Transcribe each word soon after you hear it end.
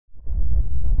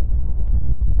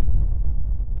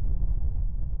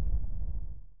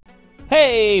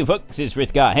Hey folks, it's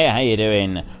Frithgar here, how you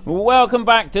doing? Welcome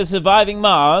back to Surviving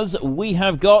Mars. We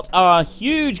have got our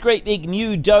huge, great big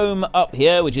new dome up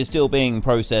here, which is still being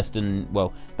processed and,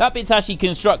 well, that bit's actually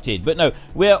constructed. But no,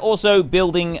 we're also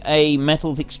building a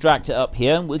metals extractor up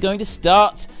here. We're going to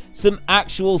start some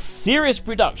actual serious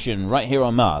production right here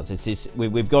on Mars.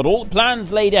 We've got all the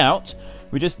plans laid out.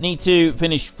 We just need to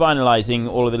finish finalizing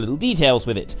all of the little details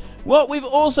with it. What we've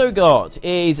also got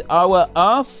is our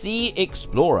RC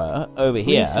Explorer over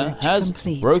here has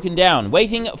broken down,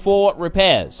 waiting for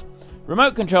repairs.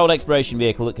 Remote controlled exploration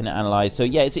vehicle that can analyze. So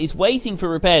yeah, it's waiting for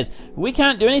repairs. We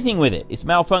can't do anything with it. It's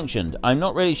malfunctioned. I'm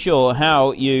not really sure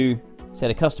how you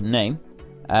set a custom name.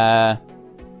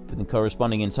 With the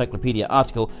corresponding encyclopedia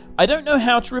article. I don't know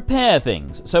how to repair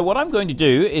things. So what I'm going to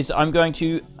do is I'm going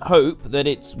to hope that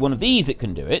it's one of these that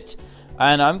can do it.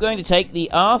 And I'm going to take the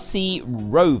RC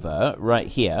rover right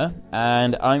here.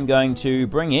 And I'm going to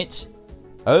bring it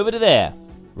over to there.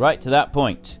 Right to that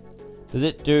point. Does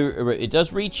it do... It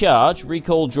does recharge,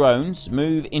 recall drones,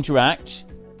 move, interact,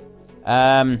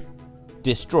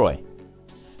 destroy.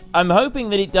 I'm hoping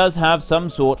that it does have some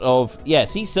sort of... Yeah,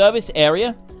 see, service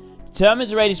area...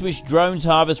 Determines the radius which drones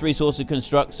harvest resources,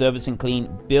 construct, service, and clean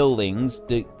buildings.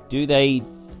 Do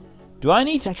I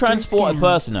need to transport a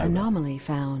person over? Anomaly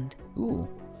found. Ooh.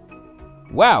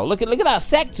 Wow, look at that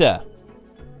sector.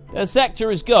 The sector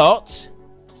has got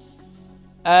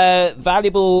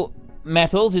valuable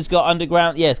metals. It's got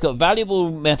underground. Yeah, it's got valuable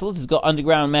metals. It's got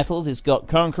underground metals. It's got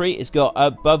concrete. It's got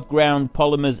above ground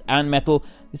polymers and metal.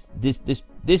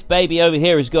 This baby over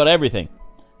here has got everything.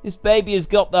 This baby has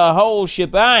got the whole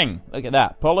shebang. Look at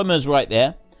that. Polymers right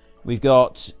there. We've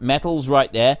got metals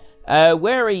right there.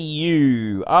 Where are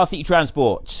you? RC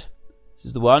Transport. This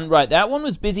is the one. Right, that one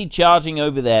was busy charging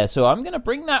over there. So I'm going to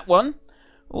bring that one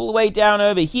all the way down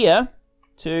over here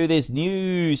to this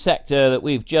new sector that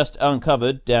we've just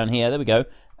uncovered down here. There we go.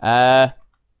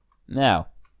 Now.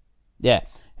 Yeah.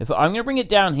 I'm going to bring it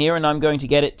down here and I'm going to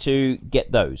get it to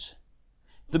get those.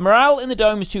 The morale in the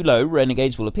dome is too low,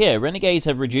 renegades will appear. Renegades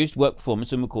have reduced work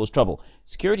performance and will cause trouble.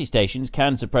 Security stations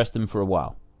can suppress them for a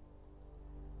while.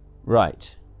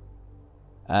 Right.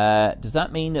 Does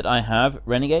that mean that I have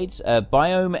renegades?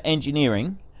 Biome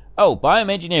engineering. Oh,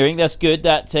 biome engineering, that's good.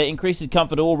 That increases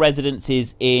comfort of all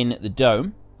residences in the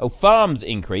dome. Oh, farms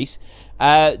increase.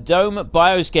 Dome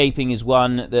bioscaping is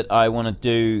one that I want to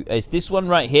do. It's this one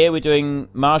right here. We're doing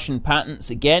Martian patents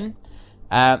again.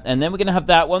 And then we're going to have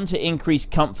that one to increase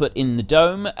comfort in the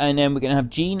dome. And then we're going to have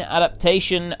gene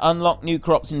adaptation, unlock new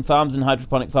crops in farms and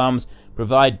hydroponic farms,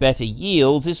 provide better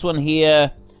yields. This one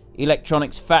here,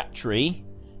 electronics factory.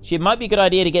 It might be a good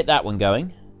idea to get that one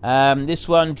going. This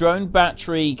one, drone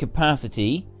battery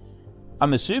capacity.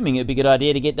 I'm assuming it'd be a good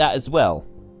idea to get that as well.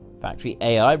 Factory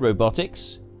AI,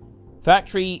 robotics.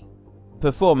 Factory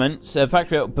performance.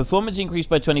 Factory performance increased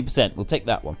by 20%. We'll take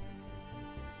that one.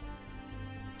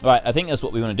 Right, I think that's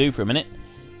what we want to do for a minute.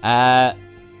 I've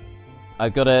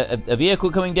got a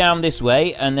vehicle coming down this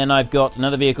way, and then I've got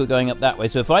another vehicle going up that way.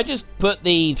 So if I just put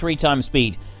the 3 times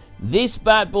speed, this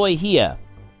bad boy here,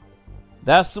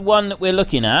 that's the one that we're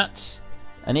looking at,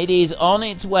 and it is on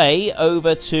its way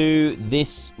over to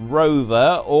this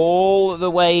rover all the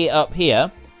way up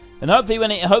here, and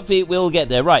hopefully it will get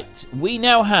there. Right, we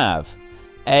now have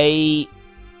a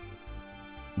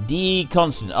D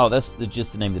constant. Oh, that's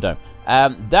just the name of the dome.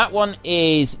 That one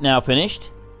is now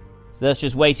finished. So that's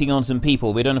just waiting on some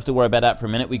people. We don't have to worry about that for a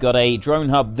minute. We got a drone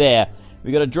hub there.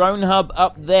 We got a drone hub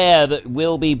up there that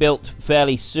will be built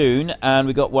fairly soon. And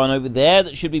we got one over there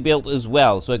that should be built as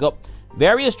well. So I got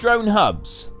various drone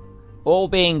hubs all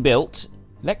being built.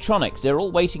 Electronics. They're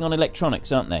all waiting on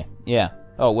electronics, aren't they? Yeah.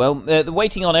 Oh, well, they're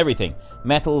waiting on everything.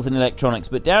 Metals and electronics.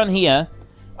 But down here,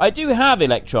 I do have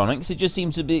electronics. It just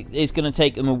seems to be it's going to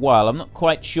take them a while. I'm not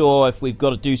quite sure if we've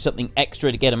got to do something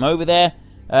extra to get them over there.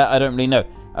 I don't really know.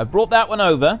 I brought that one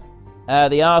over.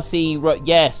 The RC,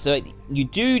 yes. So you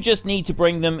do just need to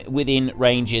bring them within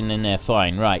range, and then they're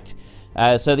fine, right?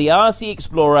 So the RC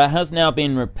Explorer has now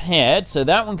been repaired, so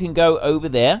that one can go over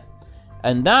there,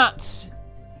 and that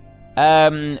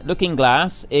looking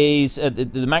glass is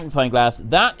the magnifying glass.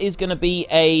 That is going to be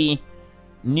a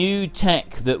new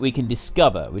tech that we can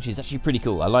discover, which is actually pretty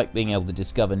cool. I like being able to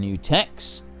discover new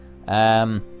techs.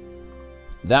 That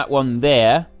one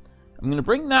there. I'm going to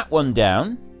bring that one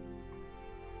down.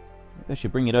 Maybe I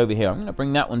should bring it over here. I'm going to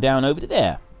bring that one down over to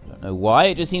there. I don't know why.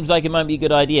 It just seems like it might be a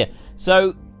good idea.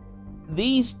 So,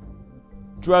 these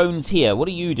drones here, what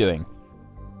are you doing?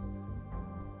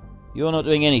 You're not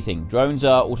doing anything. Drones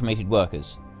are automated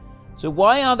workers. So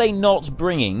why are they not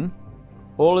bringing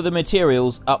all of the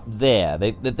materials up there?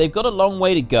 They've got a long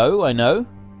way to go, I know.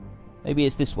 Maybe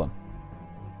it's this one.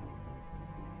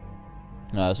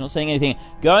 No, it's not saying anything.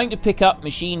 Going to pick up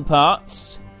machine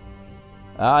parts.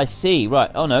 I see. Right.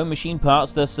 Oh no, machine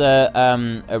parts. That's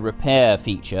a repair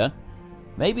feature.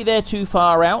 Maybe they're too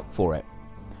far out for it.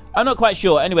 I'm not quite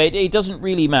sure. Anyway, it doesn't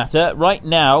really matter. Right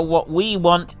now, what we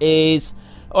want is...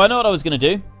 Oh, I know what I was going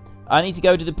to do. I need to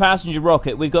go to the passenger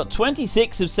rocket. We've got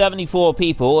 26 of 74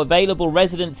 people. Available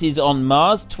residences on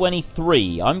Mars,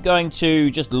 23. I'm going to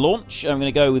just launch. I'm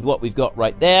going to go with what we've got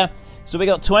right there. So we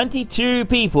got 22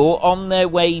 people on their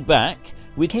way back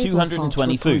with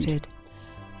 220 food.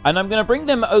 And I'm going to bring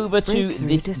them over to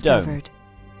this dome.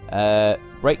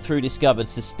 Breakthrough discovered.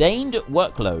 Sustained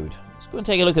workload. Let's go and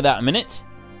take a look at that in a minute.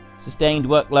 Sustained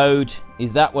workload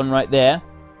is that one right there.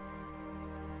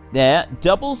 There.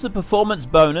 Doubles the performance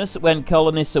bonus when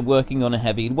colonists are working on a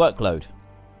heavy workload.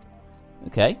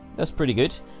 Okay, that's pretty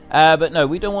good. But no,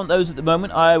 we don't want those at the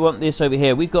moment. I want this over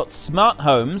here. We've got smart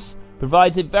homes.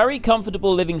 Provides a very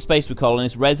comfortable living space for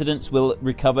colonists. Residents will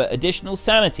recover additional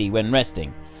sanity when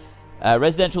resting.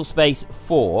 Residential space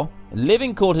 4.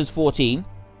 Living quarters 14.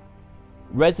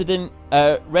 Resting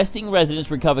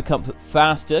residents recover comfort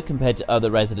faster compared to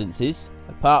other residences.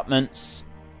 Apartments,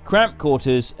 cramped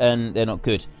quarters, and they're not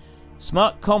good.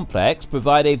 Smart complex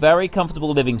provide a very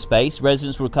comfortable living space.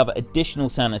 Residents will recover additional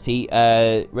sanity.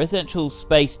 Residential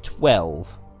space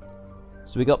 12.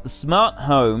 So we got the smart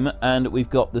home, and we've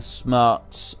got the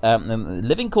smart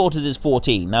living quarters is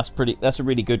 14. That's a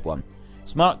really good one.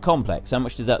 Smart complex. How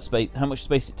much does that space? How much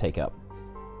space it take up?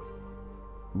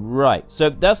 Right. So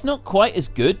that's not quite as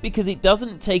good because it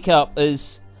doesn't take up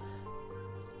as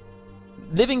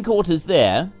living quarters.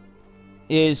 There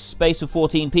is space for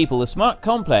 14 people. The smart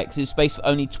complex is space for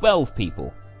only 12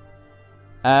 people.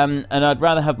 And I'd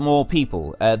rather have more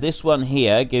people. This one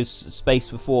here gives space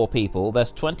for 4 people.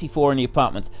 That's 24 in the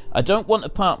apartments. I don't want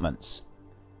apartments.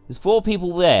 There's 4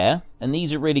 people there, and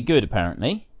these are really good,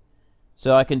 apparently.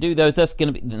 So I can do those. That's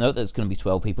going to be... No, that's going to be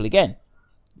 12 people again.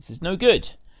 This is no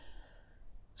good.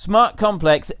 Smart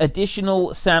complex,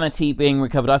 additional sanity being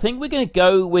recovered. I think we're going to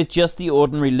go with just the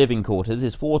ordinary living quarters.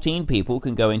 There's 14 people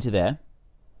can go into there.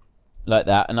 Like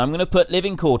that. And I'm going to put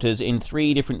living quarters in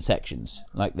 3 different sections.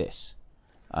 Like this.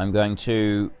 I'm going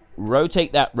to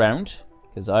rotate that round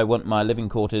because I want my living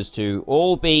quarters to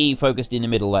all be focused in the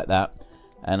middle like that.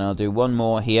 And I'll do one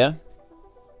more here.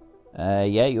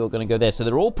 Yeah, you're going to go there. So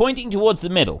they're all pointing towards the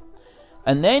middle.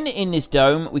 And then in this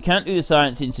dome, we can't do the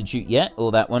Science Institute yet,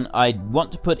 or that one. I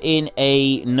want to put in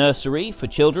a nursery for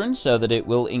children so that it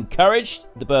will encourage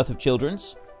the birth of children.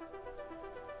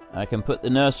 I can put the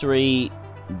nursery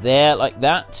there like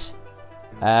that.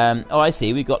 Oh, I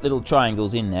see. We've got little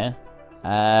triangles in there.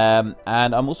 And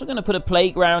I'm also going to put a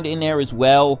playground in there as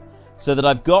well, so that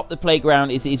I've got the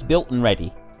playground is built and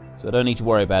ready, so I don't need to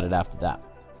worry about it after that.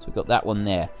 So we've got that one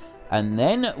there, and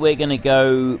then we're going to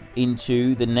go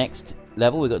into the next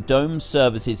level. We've got dome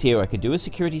services here. I could do a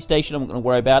security station. I'm not going to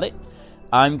worry about it.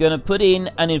 I'm going to put in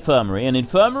an infirmary. An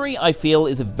infirmary, I feel,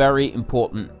 is a very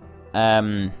important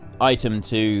item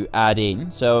to add in,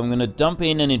 so I'm going to dump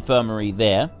in an infirmary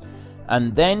there,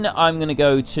 and then I'm going to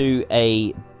go to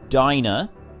a diner.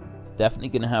 Definitely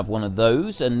going to have one of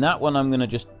those, and that one I'm going to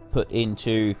just put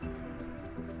into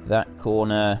that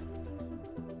corner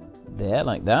there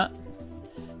like that.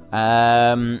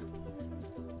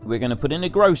 We're going to put in a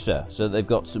grocer so they've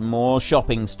got some more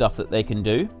shopping stuff that they can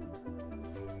do.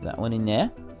 That one in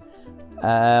there.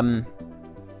 I'm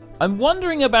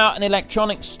wondering about an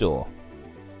electronics store.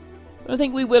 I don't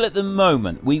think we will at the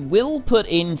moment. We will put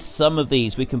in some of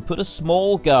these. We can put a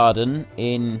small garden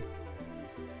in...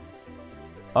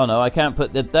 Oh no, I can't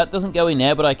put that. That doesn't go in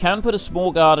there, but I can put a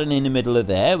small garden in the middle of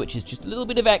there, which is just a little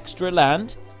bit of extra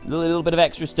land, a little bit of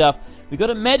extra stuff. We've got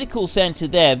a medical center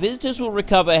there. Visitors will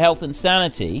recover health and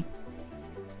sanity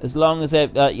as long as they're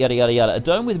yada yada yada. A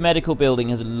dome with medical building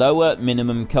has a lower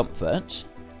minimum comfort.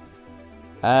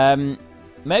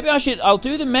 Maybe I'll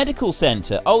do the medical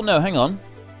center. Oh no, hang on.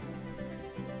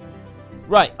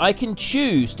 Right, I can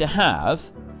choose to have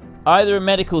either a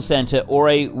medical center or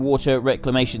a water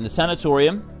reclamation. The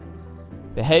sanatorium,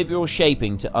 behavioral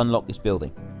shaping to unlock this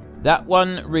building. That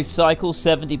one recycles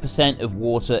 70% of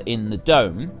water in the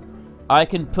dome. I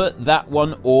can put that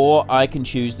one, or I can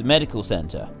choose the medical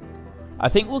center. I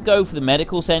think we'll go for the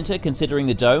medical center considering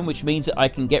the dome, which means that I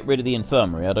can get rid of the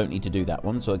infirmary. I don't need to do that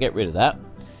one, so I'll get rid of that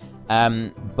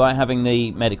by having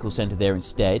the medical center there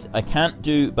instead. I can't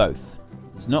do both.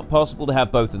 It's not possible to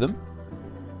have both of them.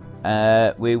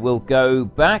 We will go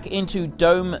back into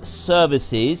dome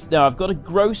services. Now I've got a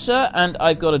grocer and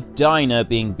I've got a diner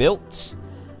being built.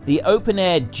 The open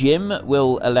air gym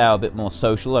will allow a bit more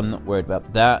social. I'm not worried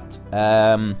about that.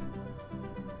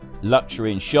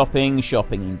 luxury and shopping,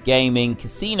 shopping and gaming,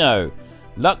 casino,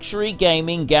 luxury,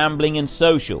 gaming, gambling and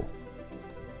social.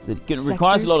 So it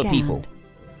requires a lot of people.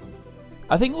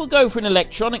 I think we'll go for an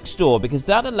electronics store because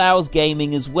that allows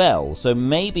gaming as well. So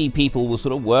maybe people will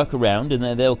sort of work around and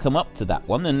then they'll come up to that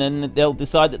one and then they'll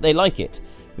decide that they like it.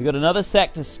 We've got another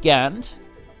sector scanned.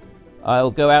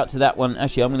 I'll go out to that one.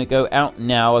 Actually, I'm going to go out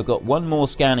now. I've got one more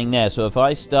scanning there. So if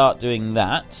I start doing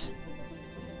that,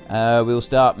 we'll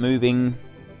start moving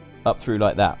up through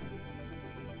like that.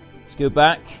 Let's go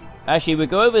back. Actually, we'll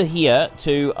go over here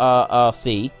to our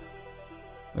RC.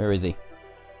 Where is he?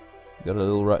 Got a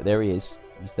little right there. He is.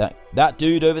 He's that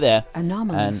dude over there.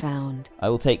 Anomaly found. I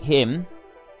will take him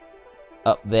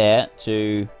up there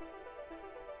to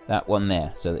that one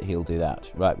there, so that he'll do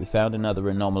that. Right, we found another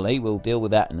anomaly. We'll deal with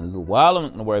that in a little while. I'm not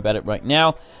going to worry about it right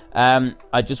now.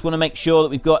 I just want to make sure that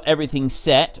we've got everything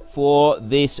set for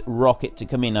this rocket to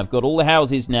come in. I've got all the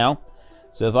houses now.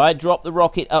 So if I drop the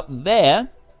rocket up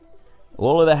there,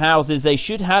 all of the houses, they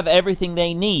should have everything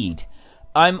they need.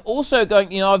 I'm also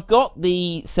going, I've got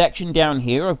the section down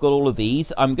here. I've got all of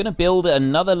these. I'm going to build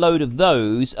another load of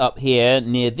those up here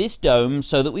near this dome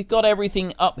so that we've got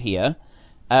everything up here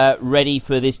ready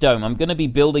for this dome. I'm going to be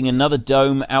building another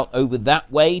dome out over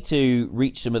that way to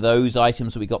reach some of those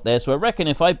items that we got there. So I reckon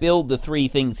if I build the three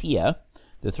things here,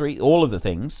 all of the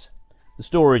things, the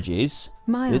storages.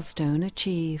 Milestone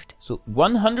achieved. So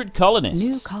 100 colonists.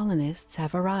 New colonists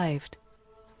have arrived.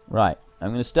 Right. I'm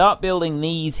going to start building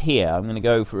these here. I'm going to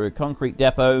go for a concrete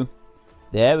depot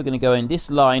there. We're going to go in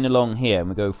this line along here. And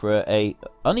we'll go for a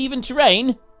uneven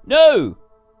terrain. No!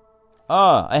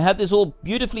 I had this all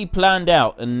beautifully planned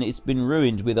out and it's been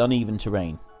ruined with uneven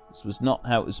terrain. This was not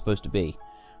how it was supposed to be.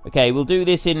 Okay, we'll do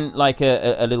this in like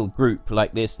a little group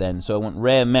like this then. So I want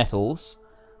rare metals.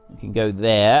 We can go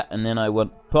there. And then I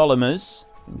want polymers.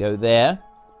 We can go there.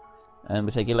 And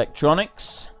we'll take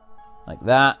electronics like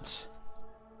that.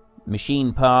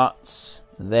 Machine parts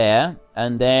there,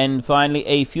 and then finally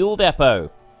a fuel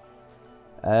depot.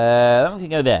 That one can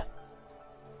go there.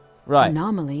 Right.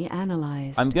 Anomaly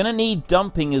analyzed. I'm going to need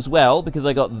dumping as well because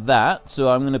I got that, so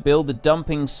I'm going to build the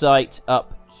dumping site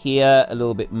up here a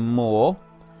little bit more.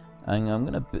 And I'm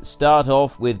going to start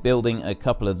off with building a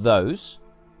couple of those.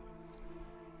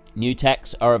 New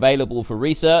techs are available for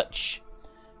research.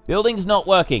 Building's not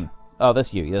working. Oh,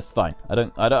 that's you. That's fine. I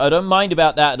don't mind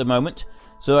about that at the moment.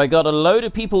 So I got a load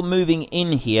of people moving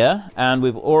in here, and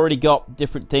we've already got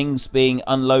different things being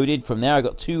unloaded from there. I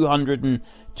got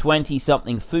 220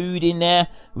 something food in there.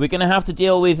 We're going to have to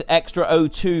deal with extra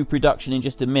O2 production in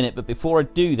just a minute, but before I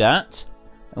do that,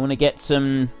 I want to get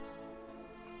some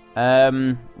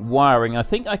wiring. I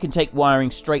think I can take wiring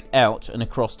straight out and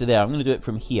across to there. I'm going to do it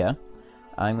from here.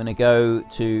 I'm going to go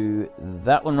to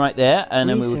that one right there, and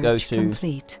then we will go to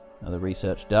complete. Another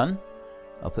research done.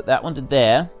 I'll put that one to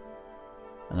there.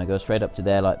 And I go straight up to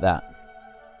there like that.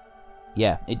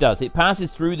 Yeah, it does. It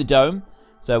passes through the dome,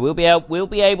 so we'll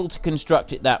be able to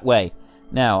construct it that way.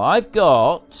 Now I've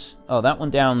got that one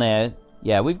down there.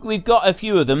 Yeah, we've got a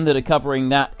few of them that are covering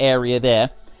that area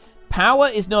there. Power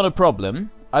is not a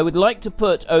problem. I would like to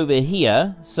put over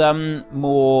here some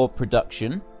more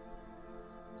production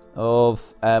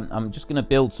of. I'm just going to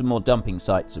build some more dumping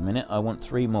sites a minute. I want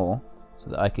 3 more so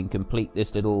that I can complete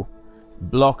this little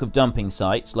block of dumping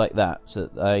sites like that, so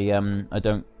that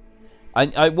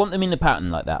I want them in the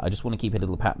pattern like that. I just want to keep a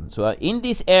little pattern. So in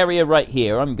this area right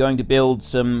here, I'm going to build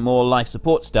some more life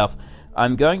support stuff.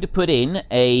 I'm going to put in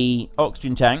a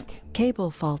oxygen tank. Cable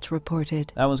fault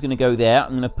reported. That one's going to go there. I'm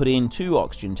going to put in 2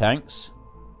 oxygen tanks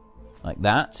like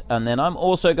that, and then I'm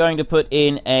also going to put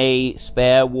in a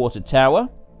spare water tower.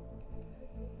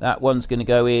 That one's going to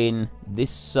go in this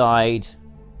side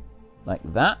like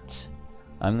that.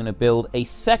 I'm going to build a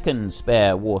second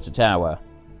spare water tower.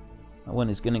 That one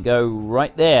is going to go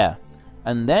right there.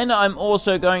 And then I'm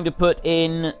also going to put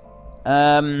in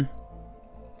some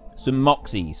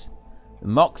Moxies. The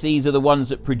Moxies are the ones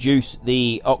that produce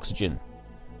the oxygen.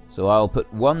 So I'll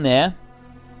put one there.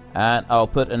 And I'll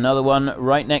put another one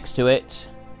right next to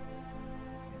it.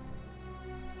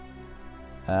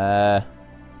 I'll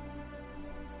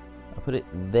put it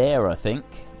there, I think.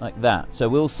 Like that. So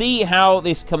we'll see how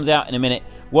this comes out in a minute.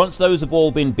 Once those have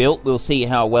all been built, we'll see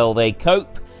how well they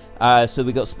cope. So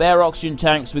we've got spare oxygen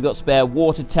tanks, we've got spare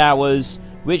water towers,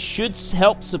 which should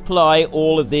help supply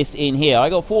all of this in here.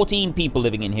 I got 14 people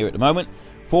living in here at the moment.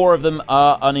 4 of them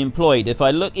are unemployed. If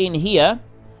I look in here,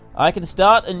 I can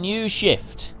start a new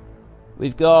shift.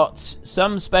 We've got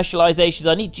some specializations.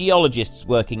 I need geologists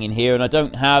working in here, and I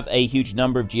don't have a huge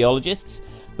number of geologists.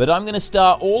 But I'm going to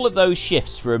start all of those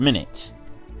shifts for a minute.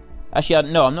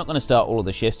 Actually, no, I'm not going to start all of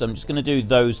the shifts. I'm just going to do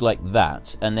those like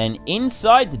that. And then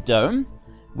inside the dome,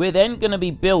 we're then going to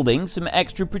be building some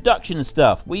extra production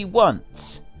stuff. We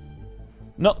want...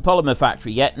 Not the polymer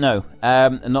factory yet, no.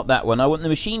 Not that one. I want the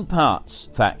machine parts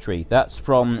factory. That's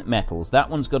from metals. That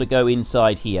one's got to go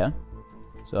inside here.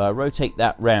 So I rotate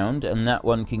that round, and that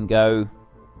one can go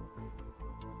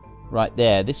right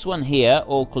there. This one here,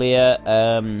 all clear,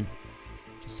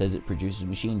 just says it produces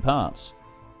machine parts.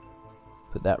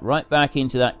 Put that right back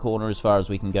into that corner as far as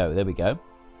we can go. There we go.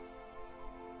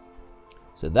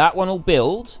 So that one will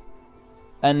build,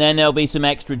 and then there'll be some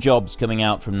extra jobs coming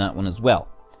out from that one as well.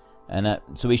 And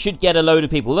so we should get a load of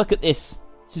people. Look at this.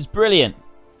 This is brilliant.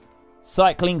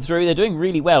 Cycling through. They're doing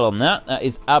really well on that. That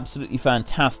is absolutely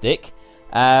fantastic.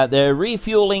 They're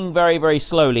refueling very, very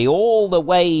slowly. All the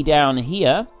way down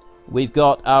here, we've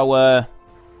got our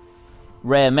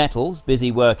rare metals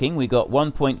busy working. We've got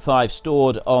 1.5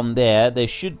 stored on there. There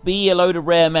should be a load of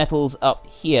rare metals up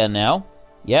here now.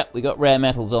 Yep, we got rare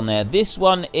metals on there. This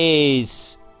one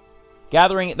is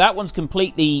gathering. That one's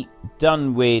completely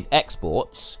done with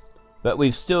exports, but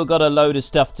we've still got a load of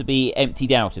stuff to be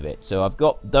emptied out of it. So I've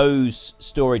got those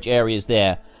storage areas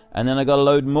there, and then I've got a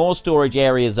load more storage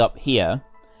areas up here.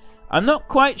 I'm not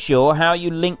quite sure how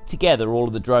you link together all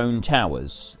of the drone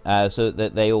towers so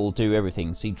that they all do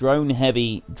everything. See,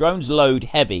 drones load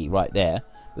heavy right there,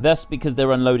 but that's because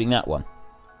they're unloading that one.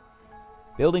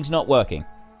 Building's not working.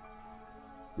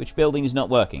 Which building is not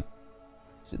working?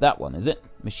 Is it that one, is it?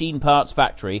 Machine parts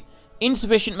factory.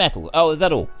 Insufficient metal. Oh, is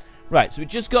that all? Right, so we've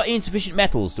just got insufficient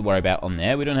metals to worry about on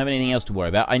there. We don't have anything else to worry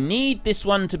about. I need this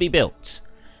one to be built.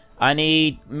 I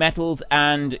need metals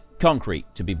and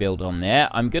concrete to be built on there.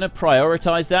 I'm going to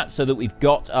prioritize that so that we've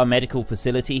got our medical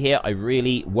facility here. I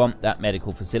really want that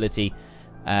medical facility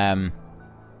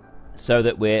so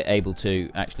that we're able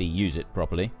to actually use it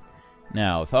properly.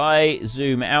 Now, if I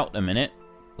zoom out a minute...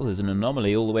 Oh, there's an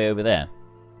anomaly all the way over there.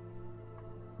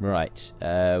 Right.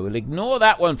 We'll ignore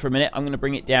that one for a minute. I'm going to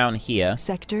bring it down here.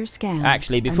 Sector scan.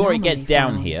 Actually, before it gets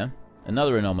down here,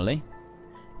 another anomaly.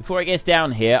 Before it gets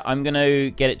down here, I'm going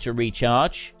to get it to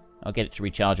recharge. I'll get it to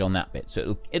recharge on that bit.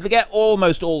 So it'll get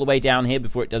almost all the way down here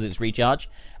before it does its recharge,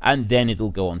 and then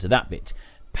it'll go on to that bit.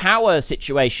 Power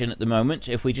situation at the moment,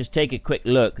 if we just take a quick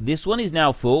look, this one is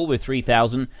now full with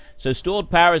 3,000. So stored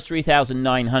power is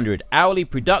 3,900. Hourly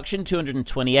production,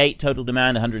 228. Total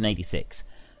demand, 186.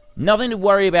 Nothing to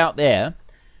worry about there.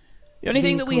 The only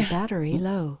thing that we... Vehicle battery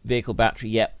low. Vehicle battery,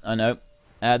 yep, I know.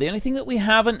 The only thing that we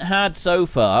haven't had so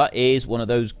far is one of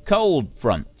those cold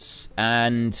fronts,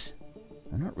 and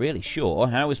I'm not really sure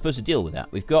how we're supposed to deal with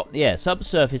that. We've got, yeah,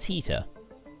 subsurface heater.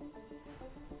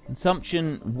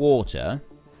 Consumption water.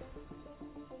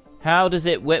 How does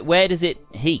it, where does it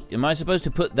heat? Am I supposed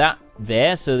to put that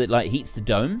there so that, like, heats the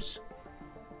domes?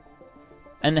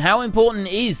 And how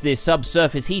important is this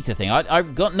subsurface heater thing?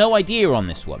 I've got no idea on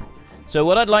this one. So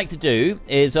what I'd like to do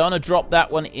is I'm going to drop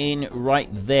that one in right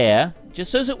there,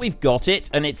 just so that we've got it,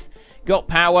 and it's got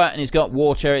power, and it's got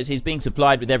water, it's being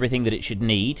supplied with everything that it should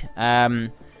need.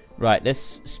 Right, let's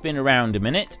spin around a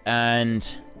minute,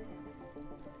 and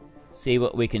see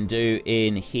what we can do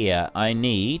in here. I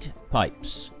need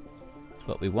pipes. That's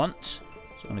what we want. So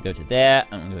I'm going to go to there,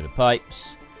 and I'm going to go to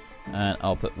pipes, and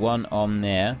I'll put one on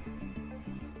there.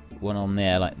 One on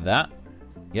there like that.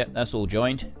 Yep, that's all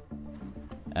joined.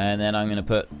 And then I'm going to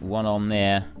put one on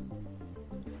there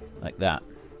like that.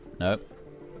 Nope.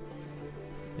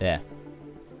 There.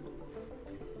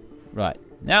 Right.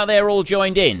 Now they're all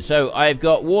joined in. So I've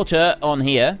got water on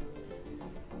here.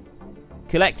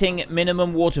 Collecting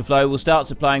minimum water flow will start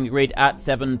supplying the grid at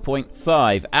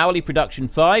 7.5. Hourly production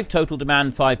 5. Total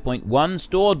demand 5.1.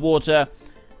 Stored water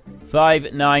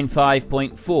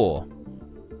 595.4.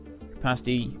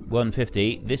 Capacity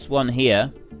 150. This one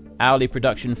here, hourly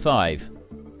production 5.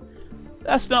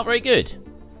 That's not very good.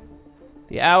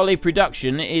 The hourly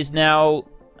production is now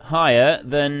higher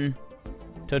than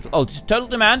total. Oh, total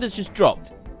demand has just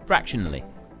dropped fractionally.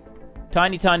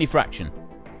 Tiny, tiny fraction.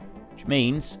 Which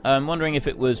means I'm wondering if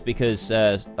it was because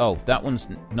oh, that one's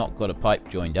not got a pipe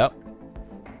joined up.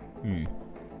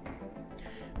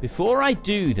 Before I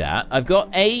do that, I've got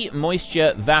a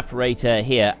moisture evaporator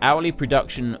here. Hourly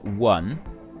production 1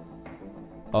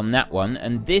 on that one.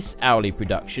 And this hourly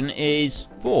production is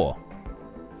 4.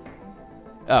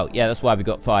 Oh, yeah, that's why we've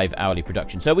got 5 hourly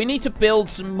production. So we need to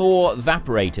build some more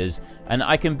evaporators. And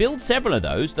I can build several of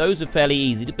those. Those are fairly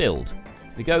easy to build.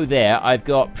 We go there. I've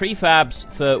got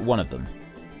prefabs for one of them.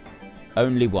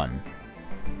 Only one.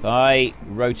 If I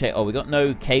rotate... Oh, we got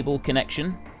no cable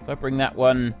connection. If I bring that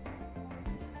one...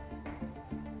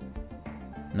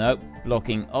 Nope.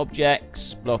 Blocking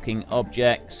objects. Blocking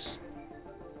objects.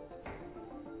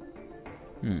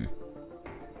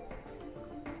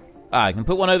 Ah, I can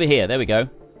put one over here. There we go.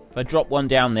 If I drop one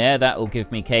down there, that'll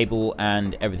give me cable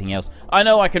and everything else. I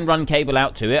know I can run cable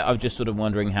out to it. I was just sort of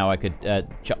wondering how I could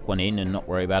chuck one in and not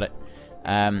worry about it.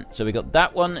 So we got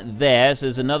that one there. So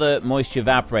there's another moisture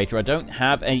evaporator. I don't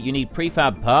have any. You need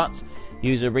prefab parts.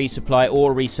 Use a resupply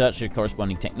or research the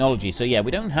corresponding technology. So yeah,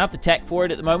 we don't have the tech for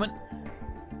it at the moment.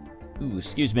 Ooh,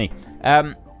 excuse me.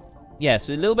 Yeah,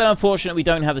 so a little bit unfortunate we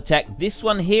don't have the tech. This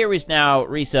one here is now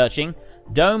researching.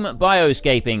 Dome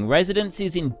bioscaping.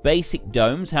 Residences in basic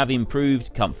domes have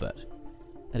improved comfort.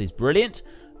 That is brilliant.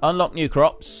 Unlock new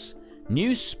crops.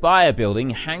 New spire building.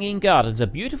 Hanging gardens. A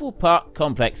beautiful park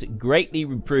complex that greatly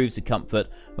improves the comfort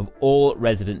of all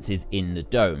residences in the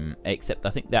dome. Except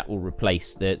I think that will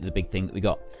replace the big thing that we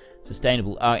got.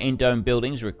 Sustainable in-dome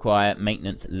buildings require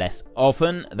maintenance less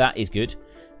often. That is good.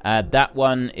 That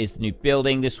one is the new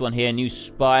building. This one here, new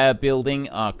spire building.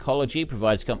 Arcology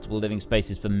provides comfortable living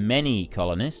spaces for many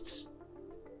colonists.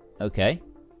 Okay,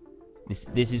 this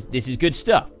is good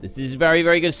stuff. This is very,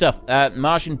 very good stuff.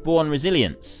 Martian-born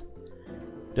resilience.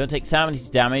 Don't take sanity's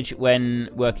damage when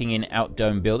working in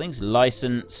outdome buildings.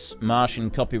 License Martian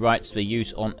copyrights for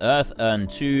use on Earth. Earn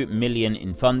 2 million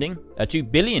in funding. 2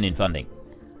 billion in funding.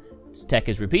 This tech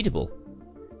is repeatable.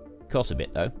 Costs a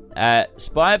bit though.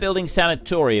 Spire building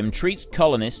sanatorium treats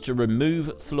colonists to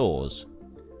remove flaws.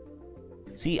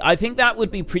 See, I think that would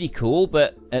be pretty cool,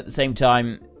 but at the same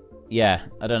time, yeah,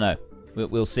 I don't know.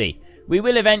 We'll see. We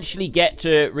will eventually get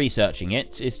to researching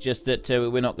it. It's just that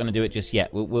we're not going to do it just yet.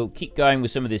 We'll keep going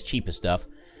with some of this cheaper stuff.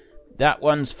 That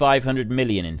one's 500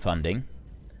 million in funding.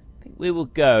 I think we will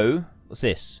go. What's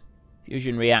this?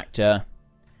 Fusion reactor.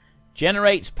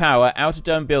 Generates power outer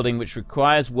dome building which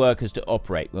requires workers to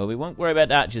operate. Well, we won't worry about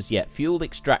that just yet. Fueled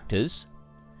extractors.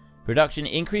 Production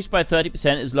increased by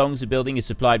 30% as long as the building is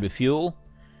supplied with fuel.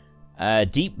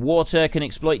 Deep water can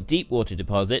exploit deep water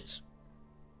deposits.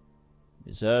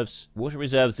 Water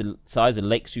reserves the size of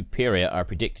Lake Superior are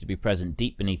predicted to be present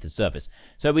deep beneath the surface.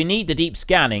 So we need the deep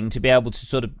scanning to be able to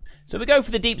sort of... So we go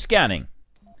for the deep scanning.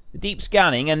 The deep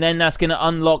scanning, and then that's going to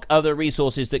unlock other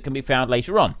resources that can be found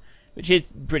later on. Which is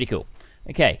pretty cool.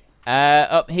 Okay,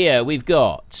 up here we've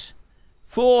got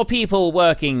 4 people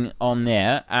working on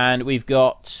there, and we've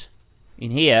got,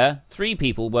 in here, 3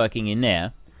 people working in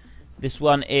there. This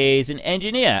one is an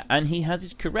engineer, and he has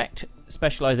his correct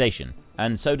specialization,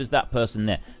 and so does that person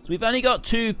there. So we've only got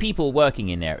 2 people working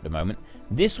in there at the moment.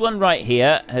 This one right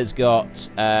here has got,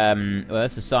 well,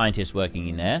 that's a scientist working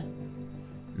in there.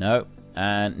 No.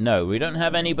 And no, we don't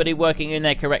have anybody working in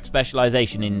their correct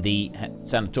specialization in the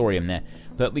sanatorium there.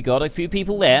 But we got a few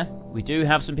people there. We do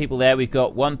have some people there. We've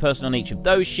got 1 person on each of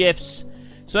those shifts.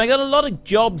 So I got a lot of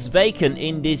jobs vacant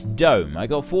in this dome. I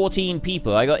got 14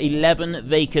 people. I got 11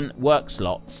 vacant work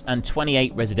slots and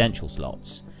 28 residential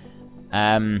slots.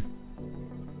 We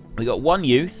got 1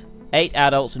 youth, 8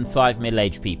 adults, and 5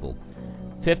 middle-aged people.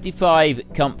 55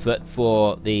 comfort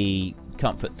for the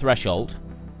comfort threshold.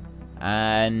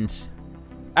 And...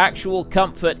 actual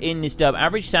comfort in this dome.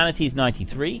 Average sanity is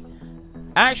 93.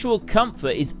 Actual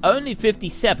comfort is only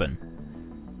 57.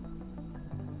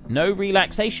 No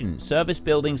relaxation. Service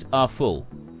buildings are full.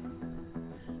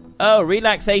 Oh,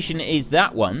 relaxation is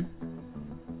that one.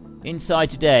 Inside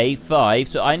today, 5.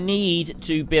 So I need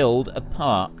to build a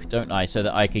park, don't I? So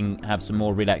that I can have some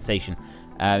more relaxation.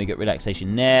 We got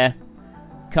relaxation there.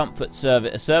 Comfort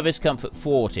service comfort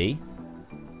 40.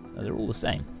 Oh, they're all the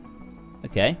same.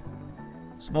 Okay.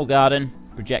 Small garden,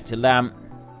 projector lamp.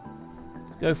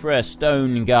 Go for a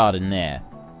stone garden there.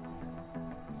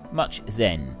 Much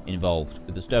zen involved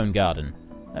with the stone garden.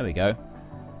 There we go.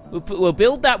 We'll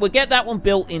build that. We'll get that one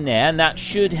built in there, and that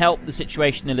should help the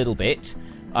situation a little bit.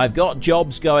 I've got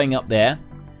jobs going up there.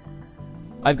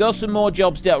 I've got some more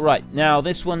jobs down. Right, now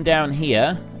this one down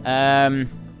here.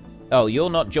 Oh, you're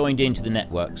not joined into the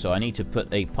network, so I need to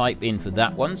put a pipe in for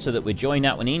that one so that we join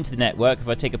that one into the network. If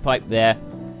I take a pipe there...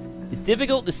 It's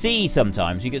difficult to see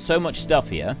sometimes. You get so much stuff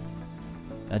here.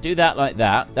 I do that like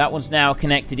that. That one's now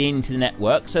connected into the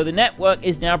network. So the network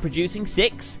is now producing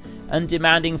 6 and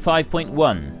demanding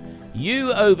 5.1.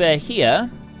 You over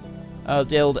here, I'll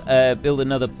build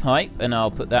another pipe, and I'll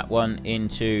put that one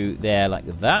into there like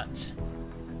that.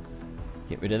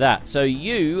 Get rid of that. So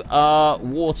you are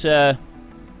water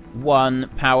 1,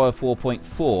 power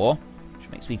 4.4, which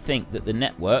makes me think that the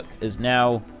network is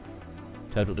now...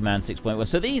 Total demand 6.1.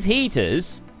 So these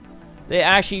heaters, they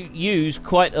actually use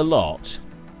quite a lot.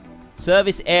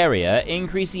 Service area.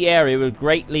 Increase the area will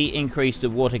greatly increase the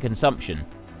water consumption.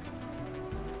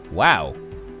 Wow.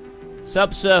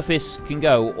 Subsurface can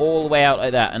go all the way out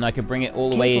like that, and I can bring it all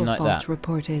the way in like that.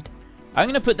 Reported. I'm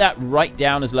going to put that right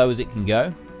down as low as it can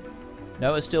go.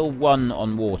 No, it's still 1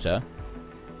 on water.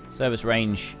 Service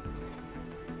range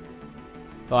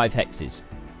 5 hexes.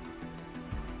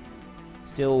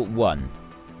 Still 1.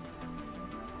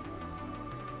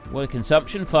 Water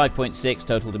consumption 5.6.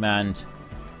 Total demand.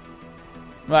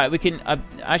 Right, we can...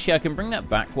 actually, I can bring that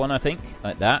back 1, I think.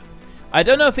 Like that. I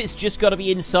don't know if it's just got to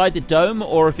be inside the dome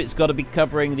or if it's got to be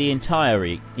covering the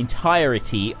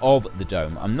entirety of the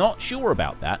dome. I'm not sure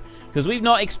about that because we've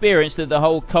not experienced the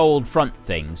whole cold front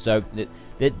thing. So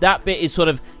that bit is sort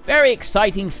of very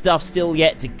exciting stuff still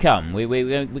yet to come.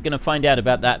 We're going to find out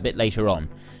about that bit later on.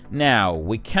 Now,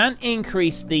 we can't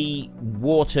increase the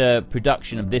water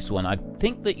production of this one. I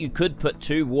think that you could put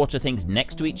 2 water things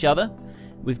next to each other.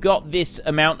 We've got this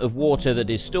amount of water that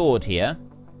is stored here.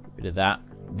 Get rid of that.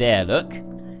 There, look.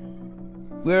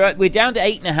 We're down to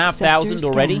 8,500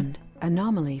 already. Scanned.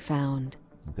 Anomaly found.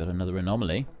 We've got another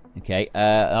anomaly. Okay,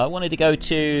 I wanted to go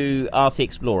to RC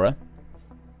Explorer.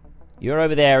 You're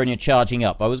over there and you're charging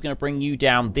up. I was going to bring you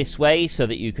down this way so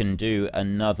that you can do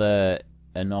another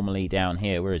anomaly down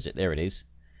here. Where is it? There it is.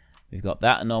 We've got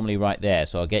that anomaly right there.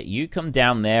 So I'll get you come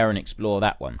down there and explore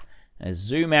that one.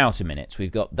 Zoom out a minute. So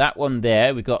we've got that one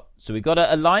there. We've got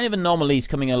a line of anomalies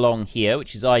coming along here,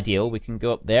 which is ideal. We can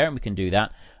go up there and we can do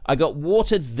that. I got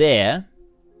water there.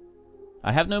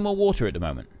 I have no more water at the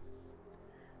moment.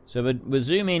 So we'll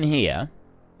zoom in here.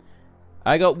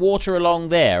 I got water along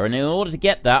there, and in order to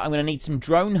get that, I'm going to need some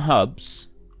drone hubs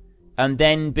and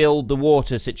then build the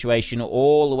water situation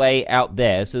all the way out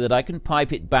there so that I can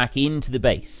pipe it back into the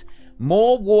base.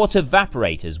 More water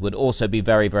evaporators would also be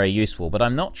very, very useful, but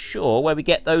I'm not sure where we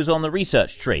get those on the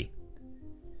research tree.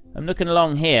 I'm looking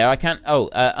along here. I can't... Oh,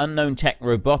 unknown tech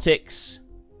robotics.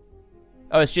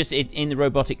 Oh, it's just in the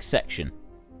robotics section.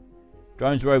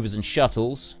 Drones, rovers, and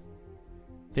shuttles.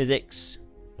 Physics.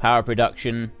 Power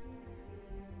production.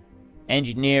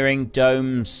 Engineering.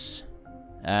 Domes.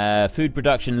 Food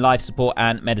production, life support,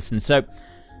 and medicine. So,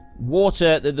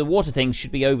 water... The water things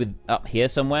should be up here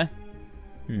somewhere.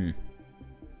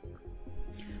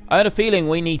 I had a feeling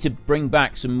we need to bring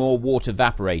back some more water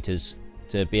evaporators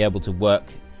to be able to work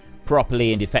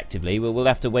properly and effectively. We'll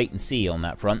have to wait and see on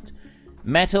that front.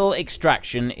 Metal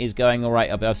extraction is going all right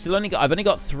up. I've only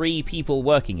got 3 people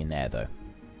working in there though,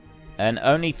 and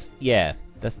only yeah,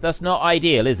 that's not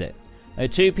ideal, is it?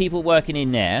 2 people working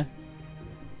in there.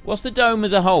 What's the dome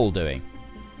as a whole doing?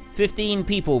 15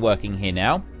 people working here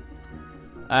now.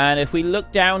 And if we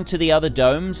look down to the other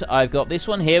domes, I've got this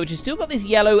one here, which has still got this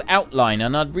yellow outline,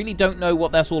 and I really don't know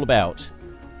what that's all about.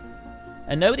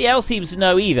 And nobody else seems to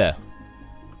know either.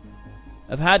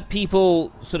 I've had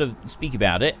people sort of speak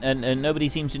about it, and nobody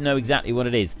seems to know exactly what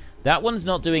it is. That one's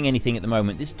not doing anything at the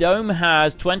moment. This dome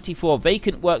has 24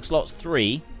 vacant work slots,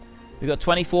 3. We've got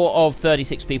 24 of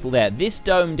 36 people there. This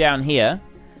dome down here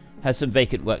has some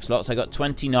vacant work slots. I got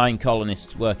 29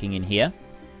 colonists working in here.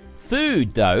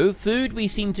 Food, though. Food we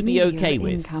seem to be okay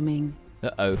with. Incoming.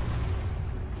 Uh-oh.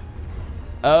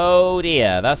 Oh,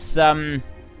 dear. That's,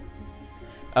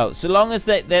 Oh, so long as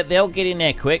they'll get in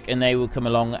there quick and they will come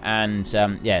along and,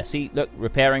 yeah, see, look,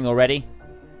 repairing already.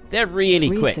 They're really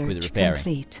quick with the repairing.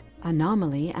 Complete.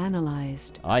 Anomaly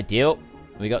analyzed. Ideal.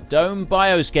 We got dome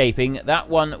bioscaping. That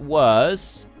one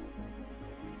was...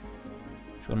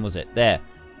 Which one was it? There.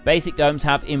 Basic domes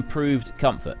have improved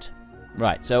comfort.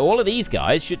 Right, so all of these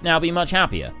guys should now be much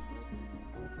happier.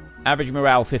 Average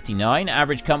morale 59,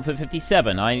 average comfort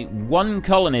 57. 1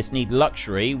 colonist needs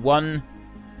luxury, 1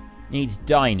 needs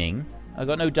dining. I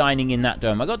got no dining in that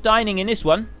dome. I got dining in this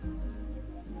one.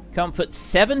 Comfort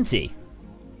 70.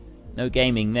 No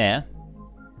gaming there.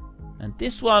 And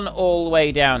this one all the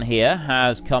way down here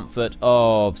has comfort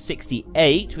of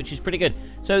 68, which is pretty good.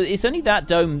 So it's only that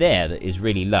dome there that is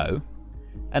really low.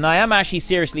 And I am actually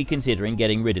seriously considering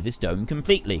getting rid of this dome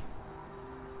completely.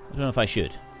 I don't know if I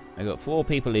should. I got 4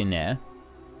 people in there.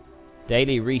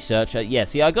 Daily research. Yeah,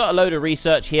 see, I got a load of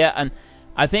research here, and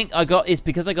I think it's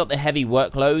because I got the heavy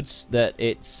workloads that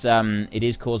it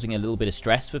is causing a little bit of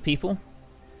stress for people.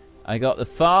 I got the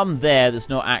farm there that's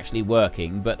not actually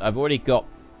working, but I've already got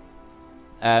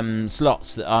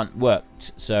slots that aren't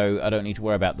worked, so I don't need to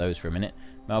worry about those for a minute.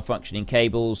 Malfunctioning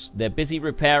cables. They're busy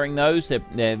repairing those.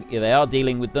 They are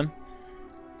dealing with them.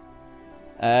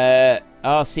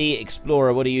 RC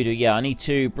Explorer, what do you do? Yeah, I need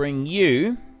to bring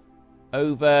you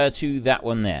over to that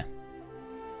one there.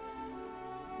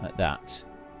 Like that.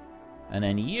 And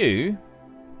then you're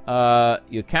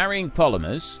carrying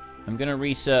polymers. I'm going to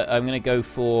research. I'm going to go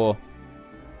for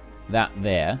that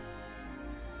there.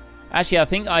 Actually, I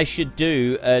think I should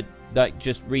do like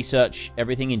just research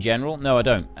everything in general. No, I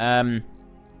don't.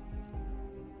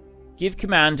 Give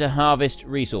command to harvest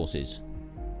resources.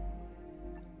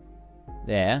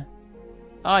 There.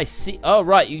 I see. Oh,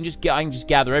 right. You can just I can just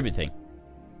gather everything.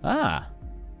 Ah.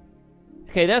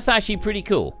 Okay, that's actually pretty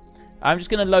cool. I'm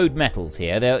just going to load metals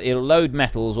here. It'll load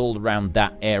metals all around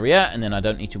that area, and then I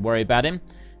don't need to worry about him.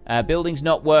 Building's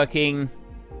not working.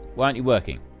 Why aren't you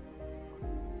working?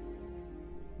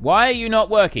 Why are you not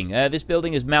working? This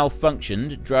building has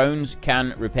malfunctioned. Drones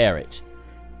can repair it.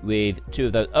 With 2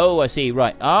 of those. Oh, I see.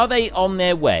 Right. Are they on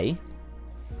their way?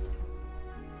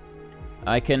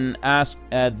 I can ask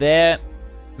their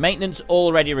maintenance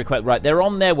already required. Right, they're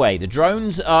on their way. The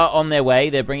drones are on their way.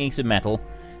 They're bringing some metal.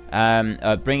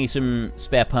 Bringing some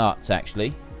spare parts,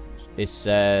 actually. It's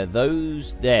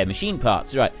those there. Machine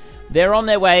parts. Right. They're on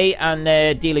their way, and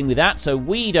they're dealing with that, so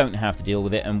we don't have to deal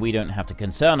with it, and we don't have to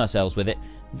concern ourselves with it.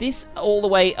 This all the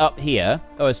way up here...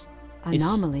 Oh, it's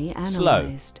Anomaly slow.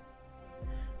 analyzed.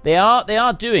 They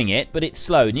are doing it, but it's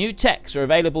slow. New techs are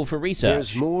available for research.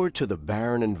 There's more to the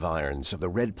barren environs of the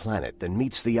Red Planet than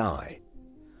meets the eye.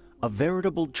 A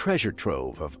veritable treasure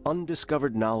trove of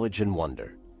undiscovered knowledge and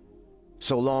wonder.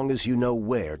 So long as you know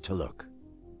where to look.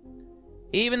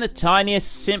 Even the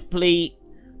tiniest, simply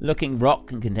looking rock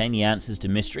can contain the answers to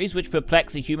mysteries which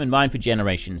perplex the human mind for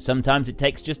generations. Sometimes it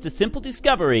takes just a simple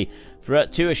discovery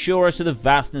to assure us of the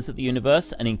vastness of the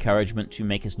universe, an encouragement to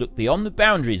make us look beyond the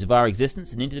boundaries of our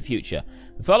existence and into the future.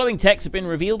 The following texts have been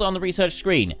revealed on the research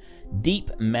screen. Deep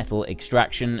metal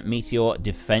extraction meteor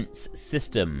defense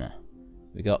system.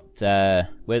 We got,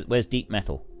 where's deep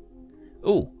metal?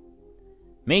 Ooh.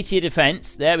 Meteor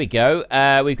defense, there we go.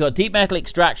 We've got deep metal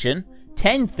extraction,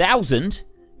 10,000.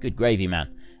 Good gravy,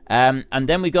 man. And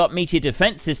then we got meteor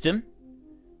defense system.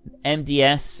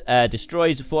 MDS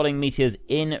destroys falling meteors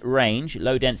in range.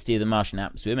 Low density of the Martian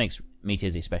atmosphere makes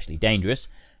meteors especially dangerous.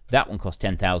 That one costs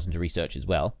 10,000 to research as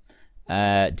well.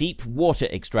 Deep water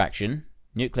extraction.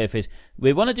 Nuclear physics.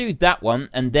 We want to do that one,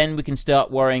 and then we can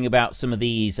start worrying about some of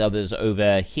these others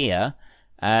over here.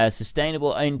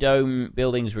 Sustainable own-dome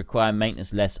buildings require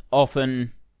maintenance less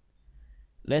often.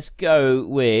 Let's go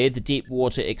with the deep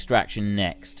water extraction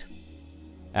next,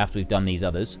 after we've done these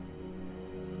others.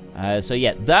 So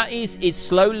yeah, that is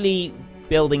slowly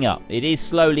building up. It is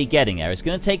slowly getting there. It's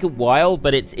going to take a while,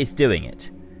 but it's doing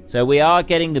it. So we are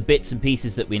getting the bits and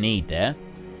pieces that we need there.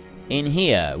 In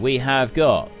here, we have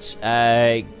got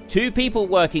 2 people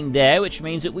working there, which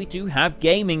means that we do have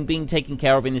gaming being taken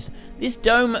care of in this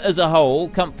dome as a whole.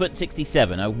 Comfort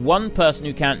 67. One person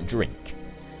who can't drink.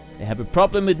 They have a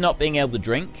problem with not being able to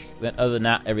drink, but other than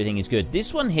that, everything is good.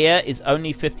 This one here is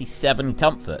only 57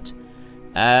 comfort.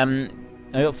 I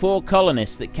got 4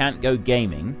 colonists that can't go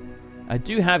gaming. I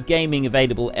do have gaming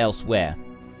available elsewhere.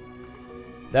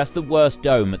 That's the worst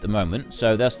dome at the moment,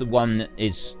 so that's the one that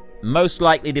is most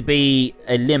likely to be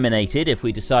eliminated if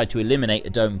we decide to eliminate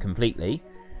a dome completely.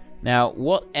 Now,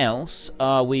 what else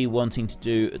are we wanting to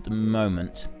do at the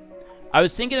moment? I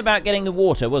was thinking about getting the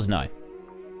water, wasn't I?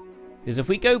 Because if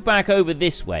we go back over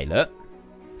this way, look.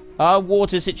 Our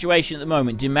water situation at the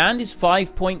moment. Demand is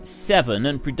 5.7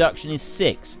 and production is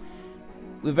 6.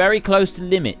 We're very close to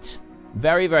limit.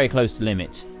 Very, very close to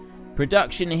limit.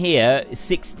 Production here is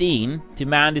 16.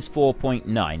 Demand is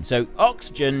 4.9. So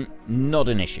oxygen, not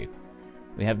an issue.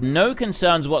 We have no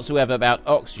concerns whatsoever about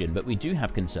oxygen, but we do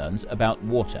have concerns about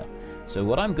water. So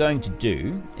what I'm going to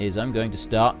do is I'm going to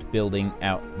start building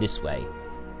out this way.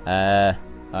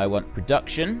 I want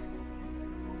production.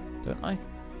 Don't I?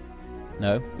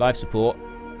 No. Life support.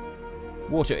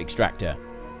 Water extractor.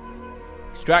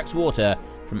 Extracts water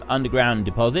from underground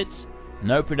deposits.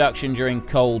 No production during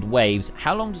cold waves.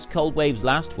 How long does cold waves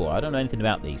last for? I don't know anything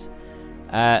about these.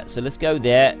 So let's go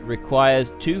there.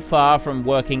 Requires too far from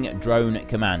working drone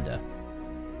commander.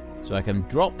 So I can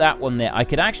drop that one there. I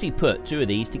could actually put 2 of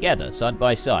these together, side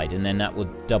by side, and then that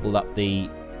would double up the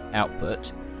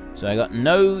output. So I got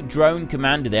no drone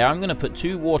commander there. I'm going to put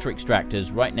 2 water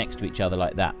extractors right next to each other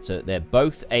like that, so that they're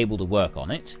both able to work on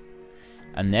it.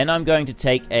 And then I'm going to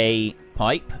take a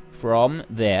pipe from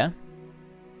there.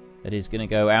 That is going to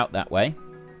go out that way.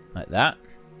 Like that.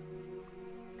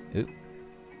 Oop.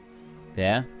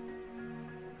 There.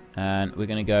 And we're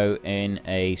going to go in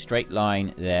a straight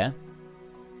line there.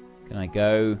 Can I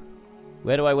go...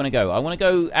 Where do I want to go? I want to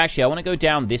go... Actually, I want to go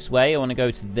down this way. I want to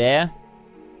go to there.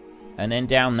 And then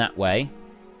down that way.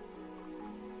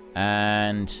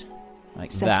 And...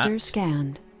 like that. Sector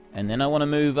scanned. And then I want to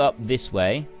move up this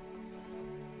way.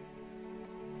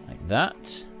 Like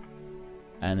that.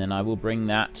 And then I will bring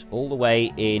that all the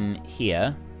way in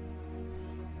here.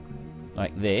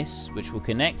 Like this. Which will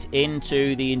connect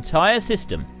into the entire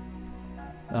system.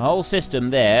 The whole system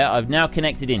there, I've now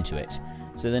connected into it.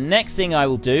 So the next thing I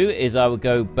will do is I will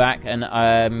go back, and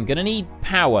I'm going to need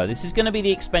power. This is going to be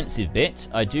the expensive bit.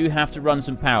 I do have to run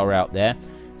some power out there.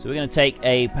 So we're going to take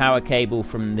a power cable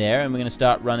from there, and we're going to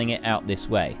start running it out this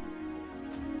way.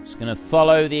 Just going to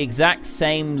follow the exact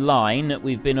same line that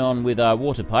we've been on with our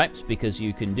water pipes, because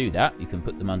you can do that. You can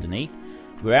put them underneath.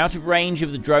 We're out of range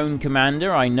of the drone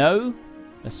commander, I know.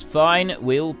 That's fine.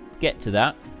 We'll get to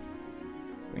that.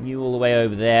 Bring you all the way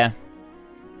over there.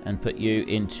 And put you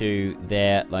into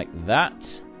there like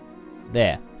that.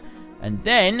 There. And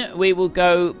then we will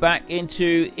go back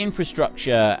into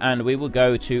infrastructure. And we will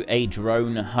go to a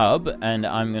drone hub. And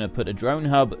I'm going to put a drone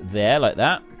hub there like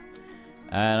that.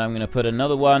 And I'm going to put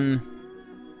another one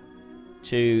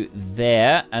to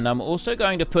there. And I'm also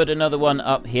going to put another one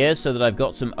up here so that I've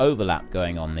got some overlap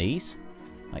going on these.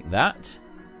 Like that.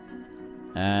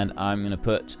 And I'm going to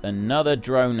put another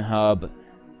drone hub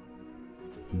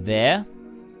there.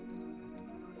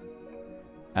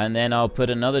 And then I'll put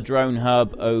another drone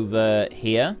hub over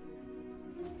here.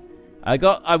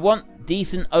 I want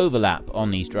decent overlap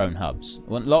on these drone hubs. I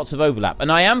want lots of overlap.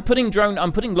 And I'm putting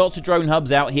lots of drone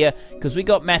hubs out here because we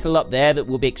got metal up there that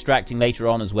we'll be extracting later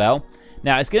on as well.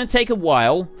 Now, it's going to take a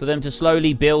while for them to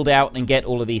slowly build out and get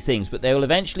all of these things, but they will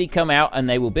eventually come out and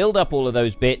they will build up all of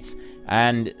those bits,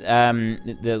 and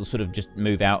they'll sort of just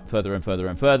move out further and further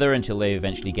and further until they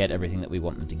eventually get everything that we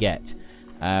want them to get.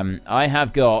 I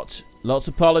have got lots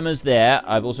of polymers there.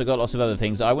 I've also got lots of other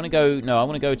things. I want to go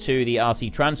to the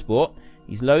RC transport.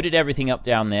 He's loaded everything up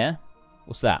down there.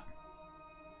 What's that?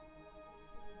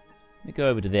 Let me go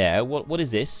over to there. What is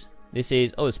this? This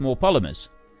is, oh, it's more polymers.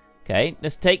 Okay,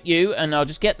 let's take you, and I'll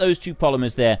just get those two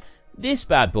polymers there. This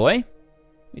bad boy,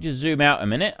 let me just zoom out a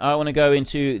minute. I want to go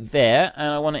into there, and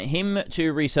I want him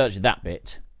to research that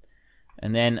bit.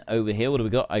 And then over here, what do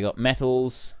we got? I got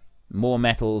metals, more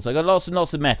metals. I got lots and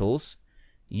lots of metals.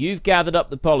 You've gathered up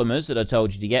the polymers that I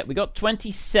told you to get. We got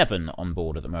 27 on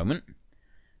board at the moment.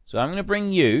 So I'm going to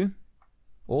bring you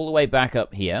all the way back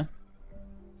up here.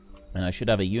 And I should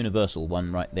have a universal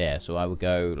one right there. So I will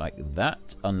go like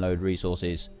that. Unload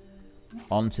resources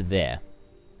onto there.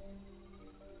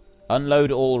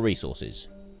 Unload all resources.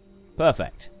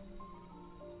 Perfect.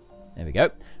 There we go.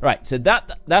 Right, so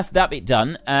that's that bit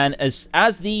done. And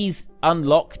as these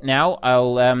unlock now,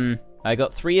 I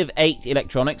got 3 of 8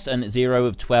 electronics and 0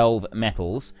 of 12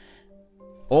 metals.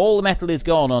 All the metal is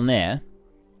gone on there.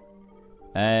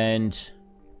 And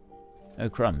oh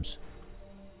crumbs.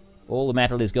 All the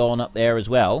metal is gone up there as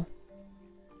well.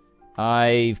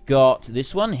 I've got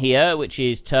this one here, which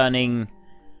is turning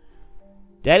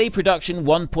daily production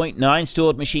 1.9,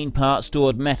 stored machine parts,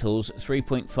 stored metals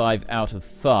 3.5 out of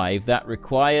 5. That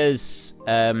requires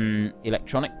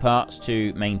electronic parts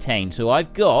to maintain. So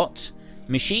I've got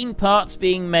machine parts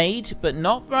being made, but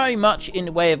not very much in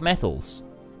the way of metals.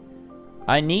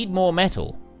 I need more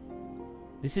metal.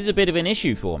 This is a bit of an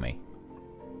issue for me.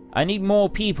 I need more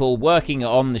people working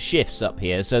on the shifts up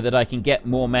here so that I can get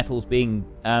more metals being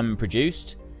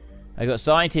produced. I've got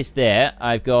scientists there.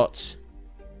 I've got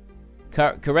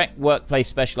correct workplace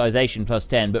specialization plus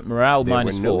 10, but morale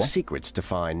minus 4. There were no secrets to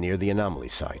find near the anomaly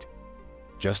site.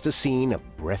 Just a scene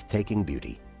of breathtaking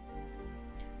beauty.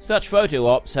 Such photo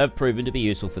ops have proven to be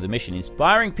useful for the mission,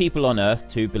 inspiring people on Earth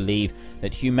to believe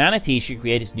that humanity should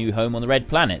create its new home on the Red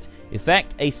Planet.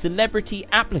 Effect, a celebrity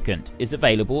applicant is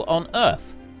available on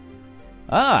Earth.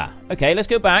 Ah, okay, let's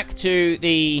go back to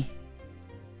the...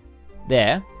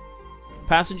 there.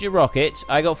 Passenger rocket,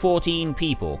 I got 14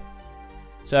 people.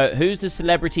 So, who's the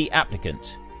celebrity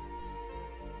applicant?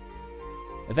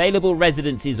 Available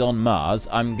residences on Mars.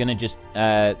 I'm gonna just,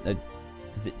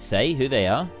 does it say who they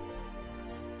are?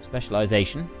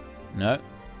 Specialization. No.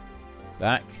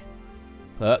 Back.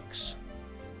 Perks.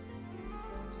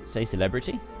 Does it say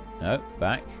celebrity? No.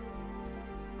 Back.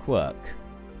 Quirk.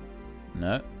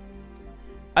 No.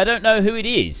 I don't know who it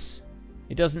is.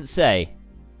 It doesn't say.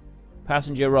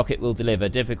 Passenger rocket will deliver.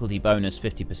 Difficulty bonus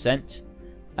 50%.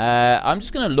 I'm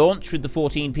just going to launch with the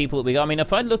 14 people that we got. I mean,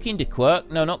 if I look into quirk...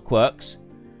 No, not quirks.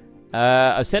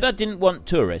 I said I didn't want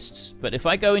tourists, but if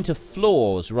I go into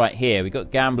flaws right here, we've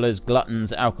got gamblers,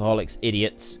 gluttons, alcoholics,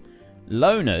 idiots,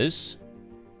 loners,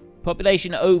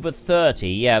 population over 30.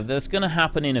 Yeah, that's going to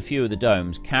happen in a few of the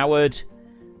domes. Coward,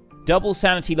 double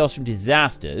sanity loss from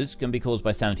disasters can be caused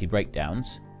by sanity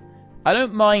breakdowns. I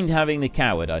don't mind having the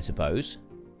coward, I suppose.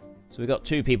 So we've got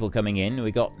 2 people coming in.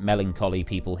 We've got melancholy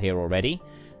people here already.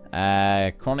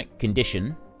 Chronic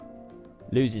condition,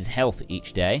 loses health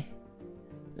each day.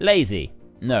 Lazy.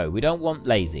 No, we don't want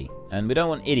lazy. And we don't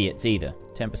want idiots either.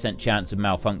 10% chance of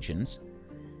malfunctions.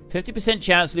 50%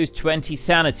 chance to lose 20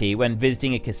 sanity when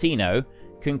visiting a casino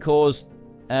can cause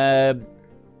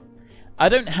I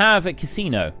don't have a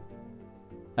casino.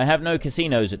 I have no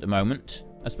casinos at the moment.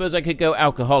 I suppose I could go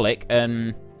alcoholic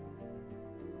and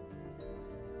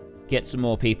get some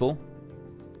more people.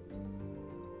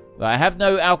 But I have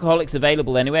no alcoholics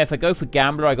available anyway. If I go for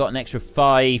gambler, I got an extra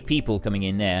 5 people coming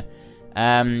in there.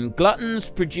 Gluttons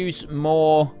produce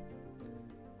more.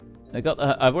 I've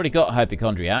already got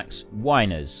hypochondriacs.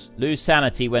 Whiners lose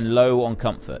sanity when low on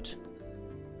comfort.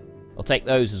 I'll take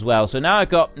those as well. So now I've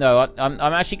got... No,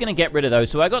 I'm actually going to get rid of those.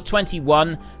 So I got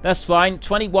 21. That's fine.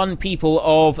 21 people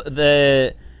of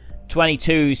the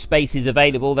 22 spaces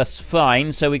available. That's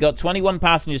fine. So we got 21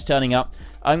 passengers turning up.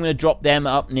 I'm going to drop them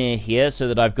up near here so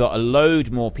that I've got a load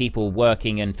more people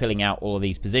working and filling out all of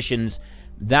these positions.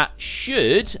 That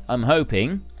should, I'm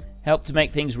hoping, help to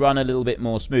make things run a little bit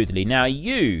more smoothly. Now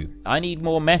I need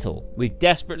more metal. We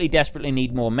desperately, desperately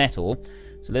need more metal.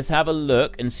 So let's have a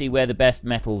look and see where the best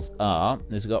metals are.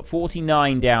 There's got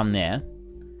 49 down there.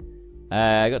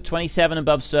 I got 27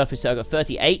 above surface. I got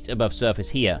 38 above surface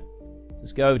here. So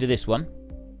let's go over to this one.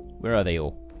 Where are they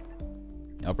all?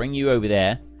 I'll bring you over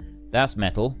there. That's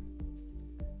metal.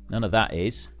 None of that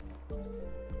is.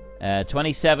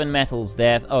 27 metals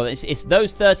there. Oh, it's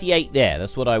those 38 there.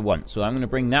 That's what I want. So I'm going to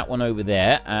bring that one over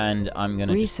there, and I'm going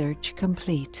to... Research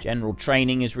complete. General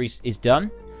training is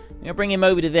done. I'm going to bring him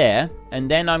over to there,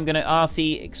 and then I'm going to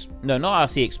no, not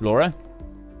RC Explorer.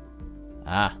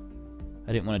 Ah,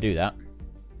 I didn't want to do that.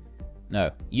 No,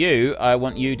 I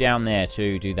want you down there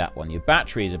to do that one. Your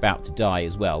battery is about to die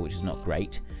as well, which is not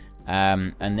great.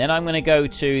 And then I'm going to go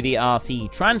to the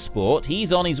RC Transport.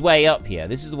 He's on his way up here.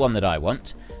 This is the one that I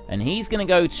want. And he's going to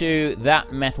go to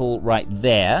that metal right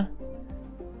there.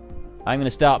 I'm going to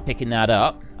start picking that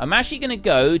up. I'm actually going to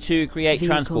go to create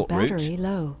Vehicle transport route. battery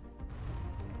low.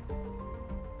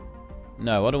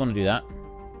 No, I don't want to do that.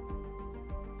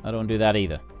 I don't want to do that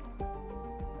either.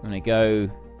 I'm going to go...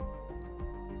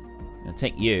 I'm going to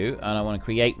take you, and I want to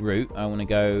create route. I want to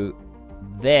go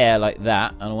there like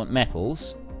that, and I want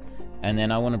metals. And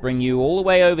then I want to bring you all the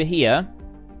way over here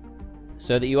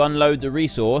so that you unload the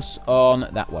resource on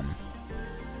that one.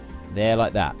 There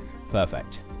like that.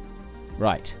 Perfect.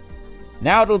 Right.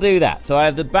 Now it'll do that. So I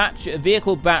have the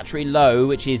vehicle battery low,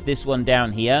 which is this one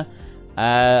down here.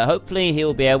 Hopefully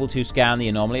he'll be able to scan the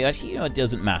anomaly. Actually, it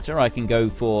doesn't matter. I can go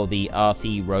for the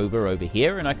RC rover over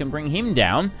here, and I can bring him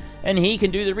down, and he can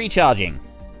do the recharging.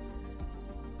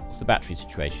 What's the battery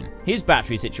situation? His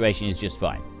battery situation is just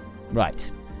fine.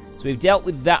 Right. So we've dealt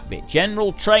with that bit.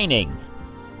 General training.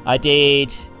 I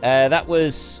did... that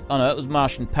was... Oh no, that was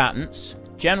Martian patents.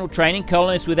 General training.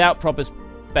 Colonists without proper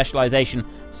specialization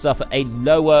suffer a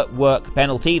lower work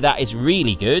penalty. That is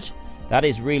really good. That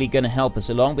is really going to help us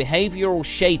along. Behavioral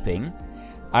shaping.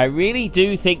 I really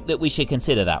do think that we should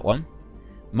consider that one.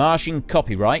 Martian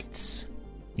copyrights.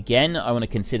 Again, I want to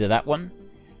consider that one.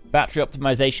 Battery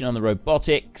optimization on the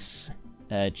robotics.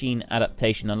 Gene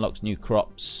adaptation unlocks new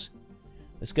crops.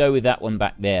 Let's go with that one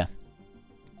back there.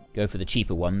 Go for the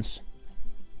cheaper ones.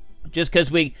 Just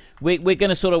because we're going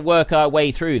to sort of work our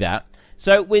way through that.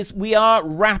 So we are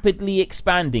rapidly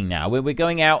expanding now. We're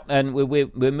going out and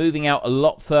we're moving out a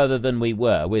lot further than we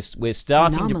were. We're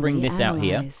starting to bring this out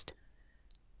here.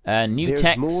 New There's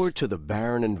text. more to the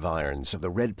barren environs of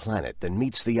the red planet than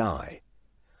meets the eye.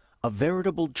 A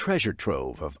veritable treasure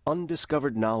trove of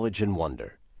undiscovered knowledge and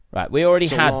wonder. Right, we already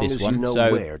so had long this as one. You know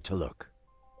so where to look.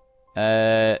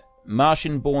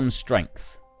 Martian-born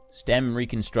strength. STEM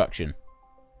reconstruction.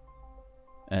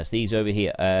 It's these over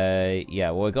here.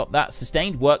 Yeah, well, I got that.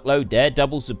 Sustained workload there.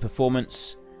 Doubles the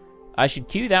performance. I should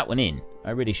queue that one in.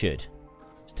 I really should.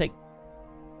 Let's take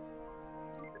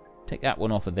that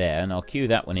one off of there, and I'll queue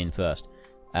that one in first.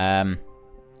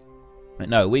 But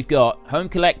no, we've got Home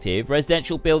Collective,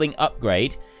 Residential Building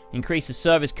Upgrade. Increase the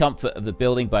service comfort of the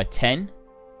building by 10.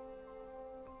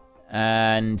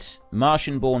 And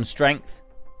Martian-born strength.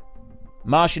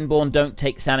 Martian-born don't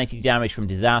take sanity damage from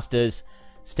disasters.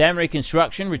 STEM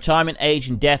reconstruction, retirement age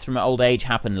and death from old age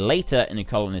happen later in a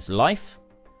colonist's life.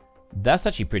 That's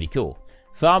actually pretty cool.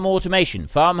 Farm automation,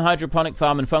 farm hydroponic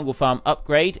farm and fungal farm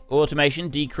upgrade. Automation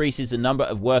decreases the number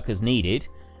of workers needed.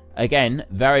 Again,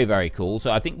 very, very cool.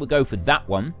 So I think we'll go for that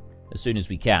one as soon as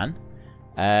we can.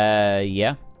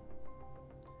 Yeah.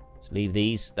 Let's leave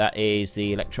these. That is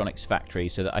the electronics factory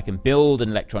so that I can build an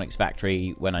electronics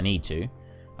factory when I need to.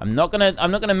 I'm not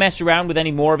gonna mess around with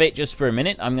any more of it just for a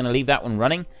minute. I'm gonna leave that one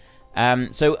running.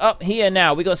 So up here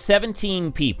now, we got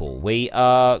 17 people. We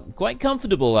are quite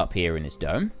comfortable up here in this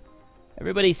dome.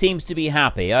 Everybody seems to be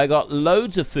happy. I got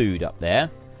loads of food up there.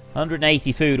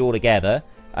 180 food altogether.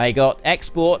 I got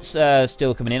exports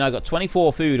still coming in. I got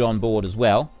 24 food on board as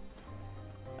well.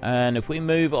 And if we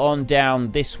move on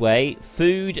down this way,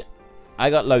 food, I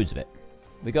got loads of it.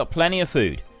 We got plenty of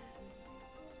food.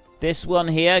 This one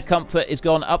here, comfort, is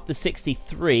gone up to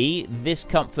 63. This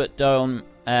comfort down,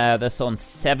 that's on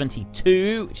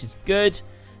 72, which is good.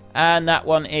 And that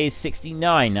one is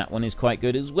 69. That one is quite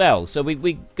good as well. So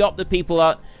we got the people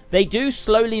out. They do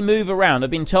slowly move around. I've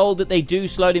been told that they do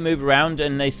slowly move around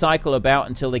and they cycle about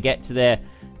until they get to their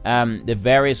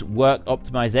various work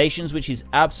optimizations, which is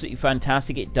absolutely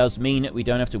fantastic. It does mean that we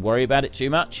don't have to worry about it too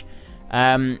much.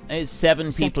 It's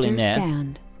 7 people in there.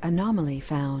 Scanned. Anomaly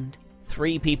found.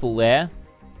 3 people there.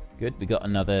 Good, we got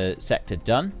another sector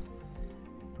done.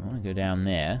 I want to go down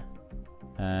there.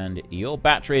 And your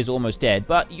battery is almost dead,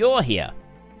 but you're here.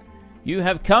 You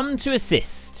have come to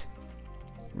assist.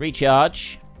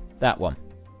 Recharge that one.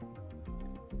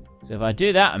 So if I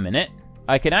do that a minute,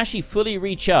 I can actually fully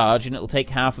recharge and it'll take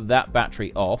half of that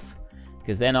battery off.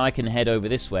 Because then I can head over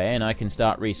this way and I can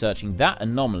start researching that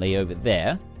anomaly over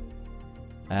there.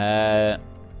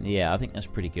 Yeah, I think that's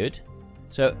pretty good.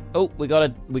 So, oh, we got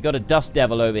a dust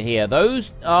devil over here.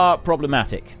 Those are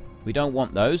problematic. We don't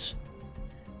want those.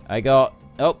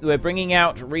 Oh, we're bringing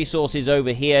out resources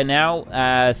over here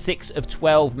now. 6 of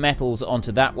 12 metals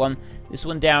onto that one. This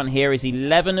one down here is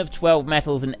 11 of 12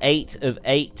 metals and 8 of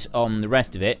 8 on the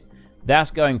rest of it.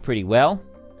 That's going pretty well.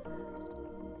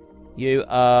 You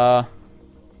are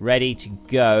ready to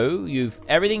go.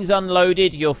 Everything's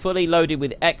unloaded. You're fully loaded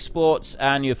with exports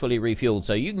and you're fully refueled.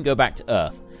 So you can go back to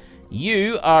Earth.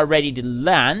 You are ready to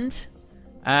land.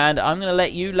 And I'm going to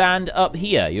let you land up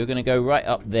here. You're going to go right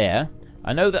up there.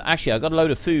 I know that actually I got a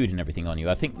load of food and everything on you.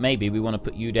 I think maybe we want to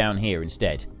put you down here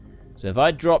instead. So if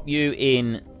I drop you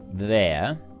in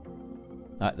there,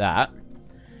 like that.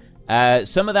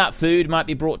 Some of that food might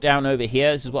be brought down over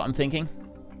here. This is what I'm thinking.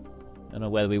 I don't know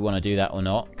whether we want to do that or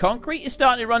not. Concrete is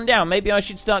starting to run down. Maybe I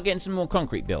should start getting some more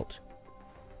concrete built.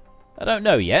 I don't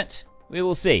know yet. We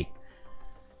will see.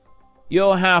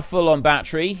 You're half full on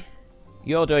battery.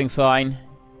 You're doing fine.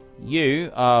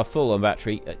 You are full on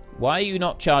battery. Why are you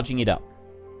not charging it up?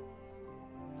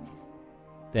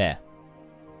 There.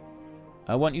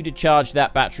 I want you to charge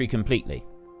that battery completely.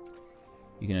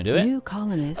 You gonna do it? New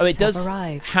colonists it does have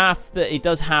arrived. it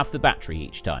does half the battery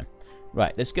each time.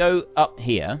 Right, let's go up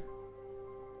here.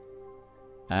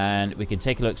 And we can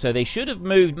take a look. So they should have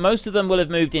moved, most of them will have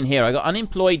moved in here. I got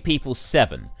unemployed people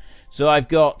 7. So I've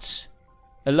got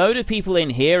a load of people in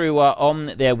here who are on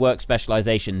their work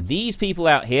specialization. These people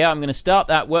out here, I'm going to start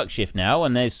that work shift now,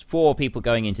 and there's 4 people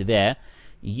going into there.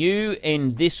 You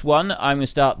in this one, I'm going to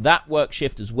start that work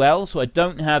shift as well, so I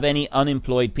don't have any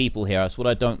unemployed people here. That's what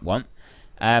I don't want.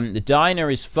 The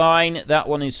diner is fine, that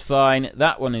one is fine,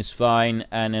 that one is fine,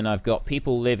 and then I've got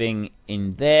people living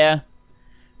in there.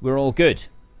 We're all good.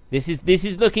 This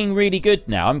is looking really good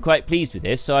now. I'm quite pleased with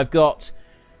this. So I've got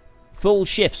full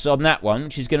shifts on that one,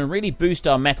 which is going to really boost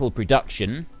our metal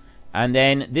production. And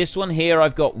then this one here,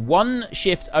 I've got 1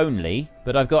 shift only,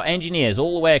 but I've got engineers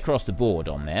all the way across the board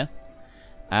on there.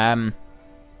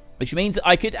 Which means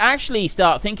I could actually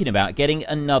start thinking about getting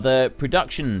another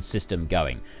production system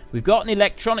going. We've got an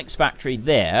electronics factory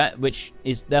there,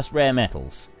 that's rare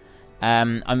metals.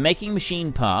 I'm making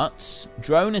machine parts.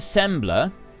 Drone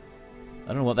assembler. I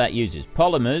don't know what that uses.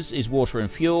 Polymers is water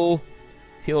and fuel.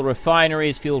 Fuel refinery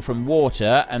is fuel from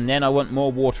water. And then I want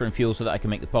more water and fuel so that I can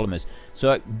make the polymers.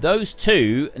 So those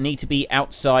 2 need to be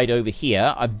outside over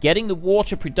here. I'm getting the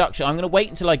water production. I'm going to wait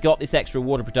until I got this extra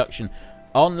water production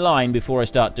online before I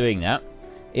start doing that.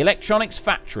 Electronics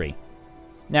factory.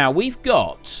 Now we've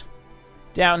got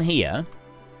down here,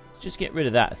 let's just get rid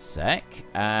of that a sec,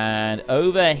 and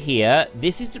over here,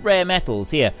 this is the rare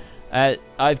metals here.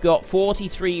 I've got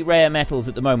 43 rare metals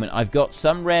at the moment. I've got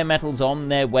some rare metals on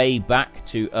their way back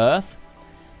to Earth.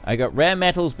 I got rare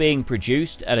metals being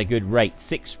produced at a good rate,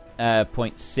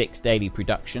 6.6 daily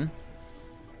production.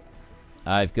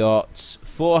 I've got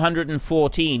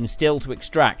 414 still to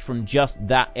extract from just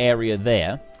that area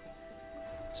there.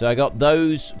 So I got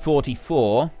those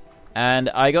 44. And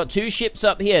I got 2 ships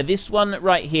up here. This one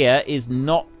right here is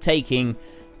not taking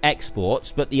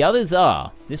exports, but the others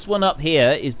are. This one up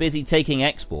here is busy taking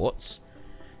exports.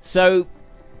 So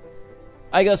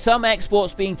I got some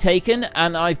exports being taken,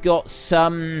 and I've got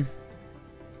some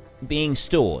being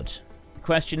stored.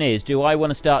 Question is, do I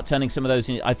want to start turning some of those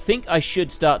in? I think I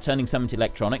should start turning some into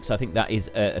electronics. I think that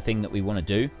is a thing that we want to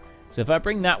do. So if I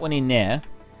bring that one in there,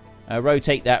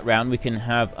 rotate that round, we can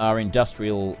have our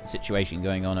industrial situation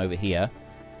going on over here.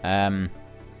 What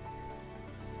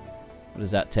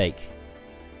does that take?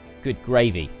 Good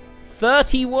gravy.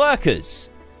 30 workers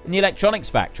in the electronics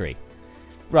factory.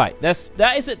 Right,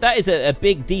 that is a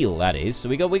big deal, that is. So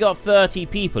we got 30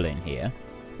 people in here.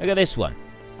 Look at this one.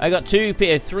 I got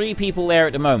 3 people there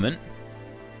at the moment.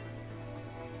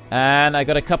 And I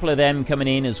got a couple of them coming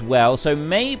in as well. So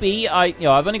maybe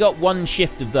I've only got 1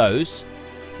 shift of those.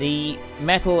 The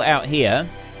metal out here,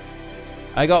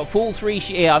 I got full 3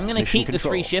 shifts. Yeah, I'm going to keep the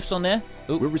 3 shifts on there.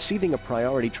 Oop. We're receiving a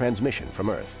priority transmission from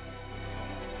Earth.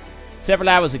 Several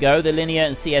hours ago, the Linear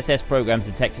and CSS programs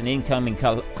detected an incoming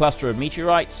cluster of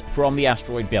meteorites from the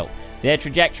asteroid belt. Their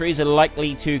trajectories are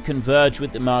likely to converge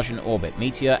with the Martian orbit.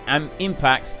 Meteor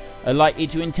impacts are likely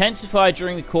to intensify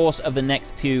during the course of the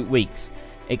next few weeks.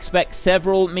 Expect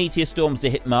several meteor storms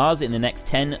to hit Mars in the next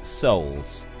 10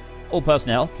 sols. All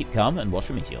personnel, keep calm and watch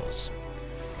for meteors.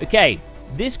 Okay,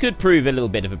 this could prove a little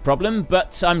bit of a problem,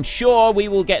 but I'm sure we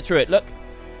will get through it. Look,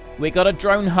 we got a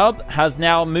drone hub, has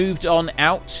now moved on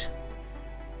out.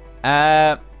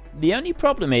 The only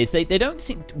problem is they don't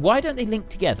seem... Why don't they link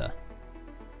together?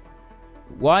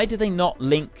 Why do they not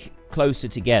link closer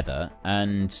together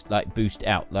and, like, boost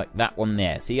out? Like that one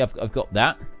there. See, I've got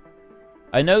that.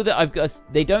 I know that I've got...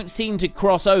 They don't seem to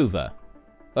cross over.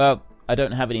 Well, I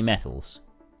don't have any metals.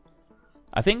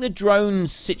 I think the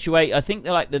drones situate... I think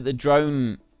they're like the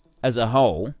drone as a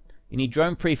whole. You need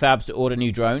drone prefabs to order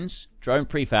new drones. Drone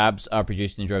prefabs are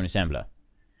produced in the drone assembler.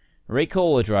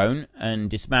 Recall a drone and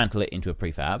dismantle it into a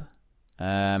prefab.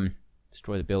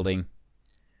 Destroy the building.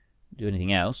 Do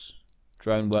anything else.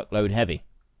 Drone workload heavy.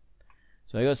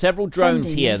 So we've got several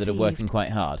drones here that are working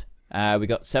quite hard. We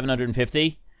got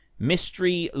 750.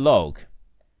 Mystery log.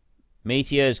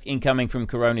 Meteors incoming from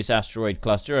Colonize asteroid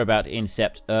cluster about to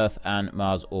intercept Earth and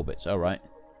Mars orbits. Alright.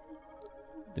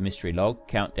 The mystery log.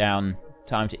 Countdown.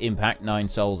 Time to impact. 9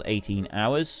 sols, 18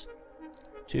 hours.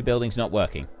 2 buildings not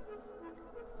working.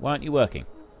 Why aren't you working?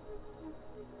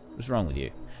 What's wrong with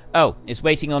you? Oh, it's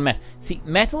waiting on metal. See,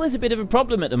 metal is a bit of a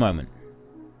problem at the moment.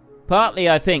 Partly,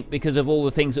 I think, because of all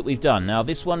the things that we've done. Now,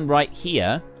 this one right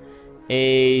here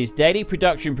is daily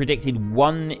production predicted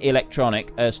 1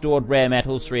 electronic. Stored rare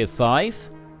metals, 3 of 5.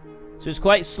 So it's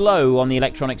quite slow on the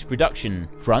electronics production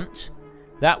front.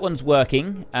 That one's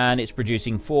working, and it's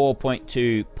producing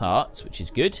 4.2 parts, which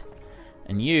is good.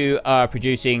 And you are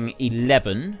producing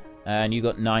 11, and you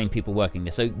got 9 people working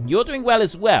there. So you're doing well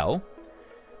as well.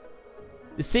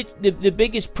 The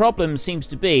biggest problem seems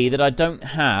to be that I don't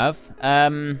have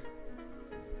the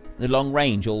long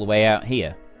range all the way out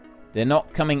here. They're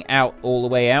not coming out all the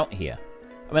way out here.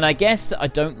 I mean, I guess I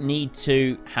don't need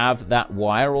to have that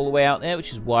wire all the way out there,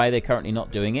 which is why they're currently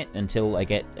not doing it until I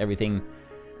get everything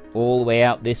all the way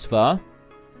out this far.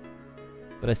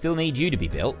 But I still need you to be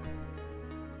built.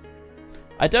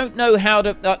 I don't know how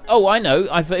to... oh, I know.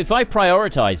 If I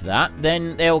prioritize that,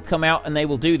 then they'll come out and they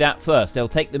will do that first. They'll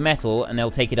take the metal and they'll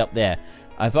take it up there.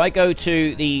 If I go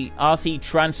to the RC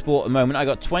transport a moment, I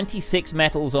got 26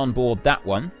 metals on board that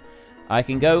one. I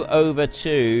can go over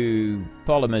to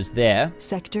polymers there.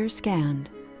 Sector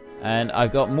scanned. And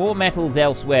I've got more metals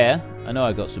elsewhere. I know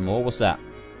I've got some more. What's that?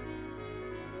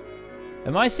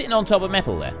 Am I sitting on top of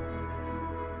metal there?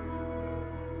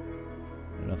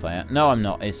 If I am. No, I'm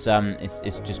not. It's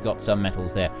just got some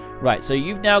metals there. Right, so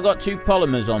you've now got 2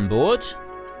 polymers on board.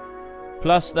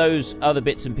 Plus those other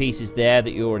bits and pieces there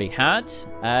that you already had.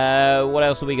 What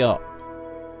else have we got?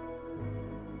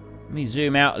 Let me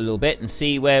zoom out a little bit and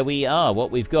see where we are,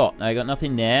 what we've got. I got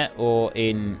nothing there or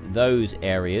in those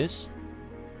areas.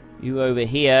 You over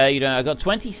here, you don't. I got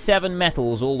 27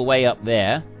 metals all the way up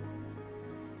there.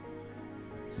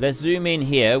 So let's zoom in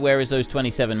here. Where is those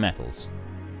 27 metals?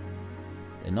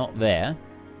 They're not there.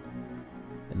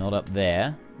 They're not up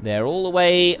there. They're all the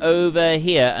way over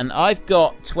here. And I've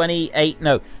got 28...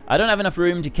 No, I don't have enough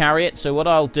room to carry it. So what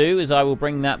I'll do is I will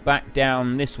bring that back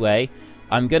down this way.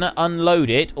 I'm going to unload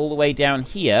it all the way down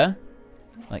here.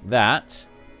 Like that.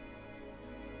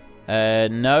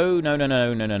 No.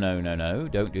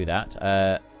 Don't do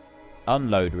that.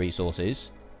 Unload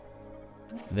resources.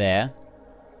 There.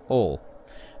 All.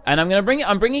 And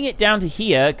I'm bringing it down to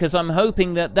here because I'm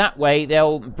hoping that way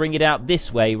they'll bring it out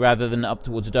this way rather than up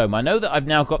towards the dome. I know that I've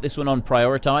now got this one on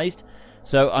prioritized,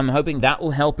 so I'm hoping that will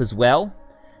help as well.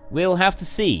 We'll have to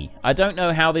see. I don't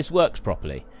know how this works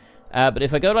properly. But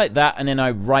if I go like that and then I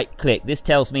right-click, this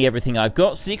tells me everything I've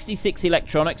got. 66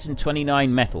 electronics and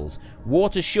 29 metals.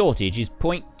 Water shortage is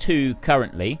 0.2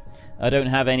 currently. I don't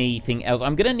have anything else.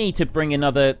 I'm going to need to bring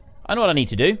another... I know what I need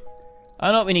to do.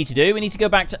 I know what we need to do. We need to go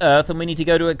back to Earth and we need to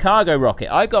go to a cargo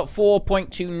rocket. I've got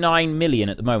 4.29 million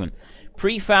at the moment.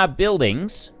 Prefab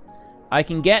buildings, I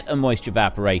can get a moisture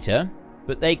evaporator,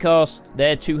 but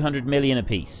they're 200 million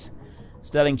apiece.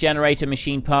 Sterling generator,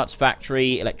 machine parts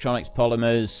factory, electronics,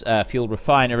 polymers, fuel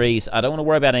refineries. I don't want to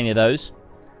worry about any of those.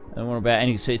 I don't want to worry about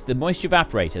any. So it's the moisture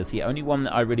evaporator. It's the only one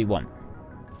that I really want.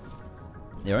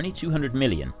 They're only 200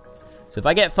 million. So if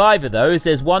I get 5 of those,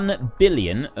 there's 1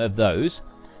 billion of those.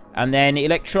 And then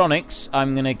electronics,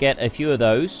 I'm going to get a few of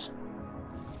those.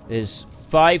 There's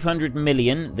 500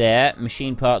 million there.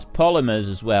 Machine parts, polymers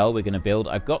as well we're going to build.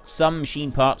 I've got some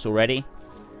machine parts already.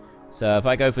 So if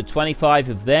I go for 25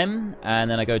 of them,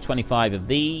 and then I go 25 of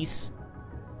these.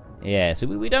 Yeah, so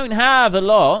we don't have a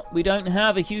lot. We don't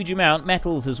have a huge amount.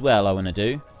 Metals as well I want to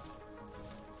do.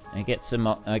 I get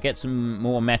some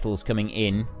more metals coming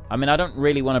in. I mean, I don't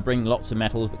really want to bring lots of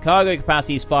metals, but cargo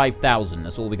capacity is 5,000.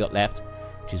 That's all we got left,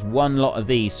 which is 1 lot of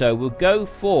these. So we'll go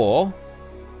for...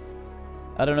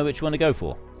 I don't know which one to go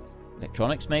for.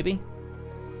 Electronics, maybe?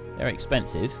 They're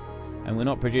expensive, and we're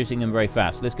not producing them very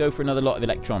fast. Let's go for another lot of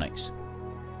electronics.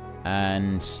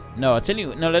 And... no, I'll tell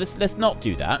you... no, let's not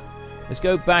do that. Let's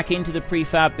go back into the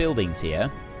prefab buildings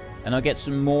here, and I'll get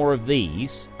some more of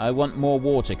these. I want more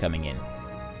water coming in.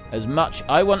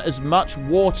 I want as much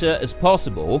water as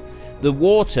possible. The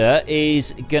water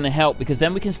is going to help because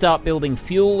then we can start building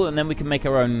fuel and then we can make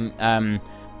our own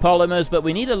polymers. But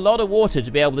we need a lot of water to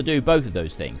be able to do both of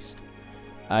those things.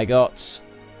 I got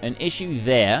an issue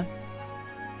there.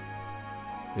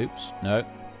 Oops, no.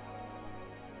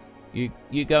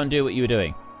 You go and do what you were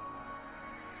doing.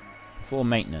 Before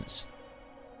maintenance.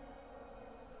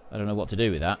 I don't know what to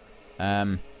do with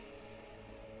that.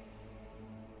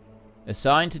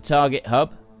 Assign to target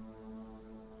hub.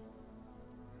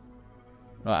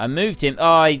 Right, I moved him.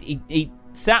 Oh, he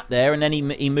sat there and then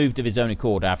he moved of his own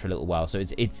accord after a little while. So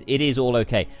it is all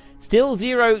okay. Still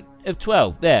 0 of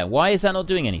 12. There. Why is that not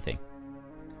doing anything?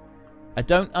 I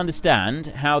don't understand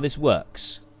how this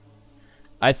works.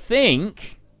 I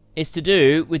think it's to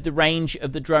do with the range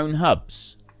of the drone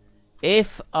hubs.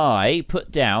 If I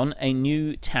put down a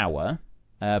new tower,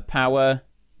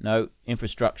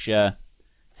 infrastructure,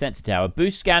 sensor tower,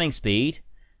 boost scanning speed,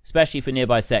 especially for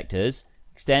nearby sectors,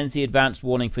 extends the advanced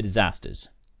warning for disasters.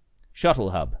 Shuttle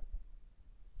hub.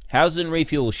 Houses and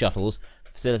refuel shuttles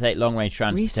facilitate long-range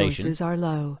transportation. Resources are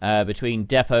low. Between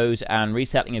depots and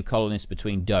resettling of colonists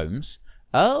between domes.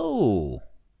 Oh!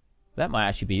 That might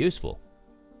actually be useful.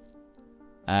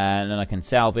 And then I can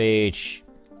salvage...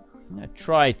 I'm going to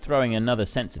try throwing another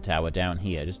sensor tower down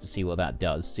here just to see what that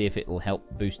does. See if it will help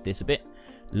boost this a bit.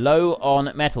 Low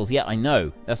on metals. Yeah, I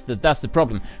know. That's the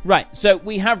problem. Right, so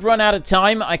we have run out of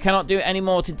time. I cannot do any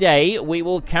more today. We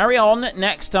will carry on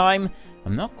next time.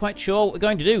 I'm not quite sure what we're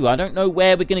going to do. I don't know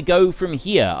where we're going to go from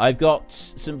here. I've got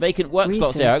some vacant work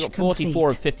slots there. I've got 44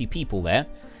 of 50 people there.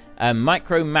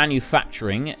 Micro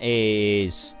manufacturing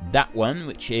is that one,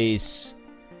 which is...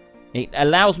 it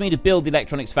allows me to build the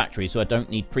electronics factory, so I don't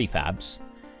need prefabs.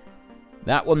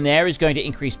 That one there is going to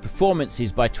increase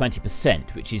performances by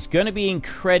 20%, which is going to be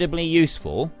incredibly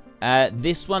useful.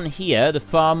 This one here, the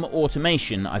farm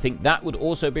automation, I think that would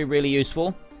also be really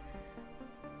useful.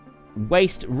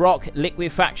 Waste rock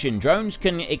liquefaction. Drones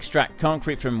can extract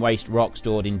concrete from waste rock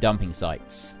stored in dumping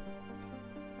sites.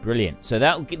 Brilliant. So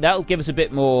that'll give us a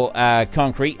bit more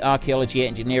concrete. Archaeology,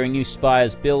 engineering, new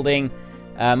spires building.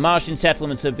 Martian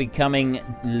settlements are becoming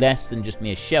less than just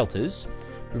mere shelters.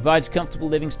 Provides comfortable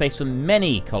living space for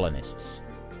many colonists.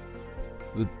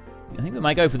 I think we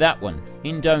might go for that one.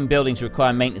 In-dome buildings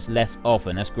require maintenance less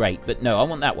often. That's great. But no, I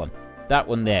want that one. That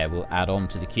one there will add on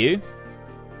to the queue.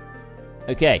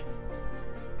 Okay.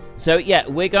 So, yeah,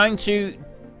 we're going to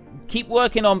keep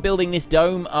working on building this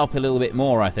dome up a little bit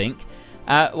more, I think.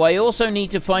 I also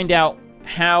need to find out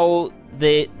how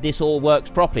this all works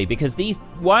properly. Because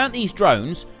why aren't these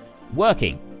drones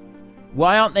working?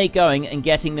 Why aren't they going and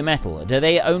getting the metal? Do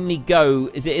they only go...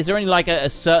 Is there only like a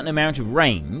certain amount of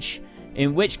range?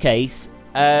 In which case,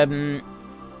 that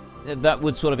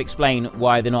would sort of explain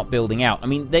why they're not building out. I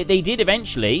mean, they did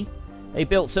eventually. They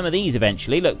built some of these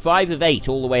eventually. Look, 5 of 8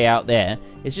 all the way out there.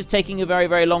 It's just taking a very,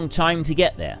 very long time to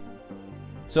get there.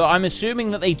 So I'm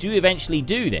assuming that they do eventually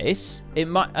do this. It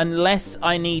might, unless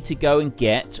I need to go and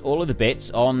get all of the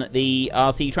bits on the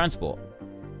RC transport.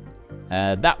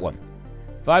 That one.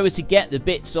 If I was to get the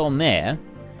bits on there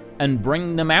and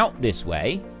bring them out this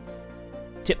way,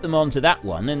 tip them onto that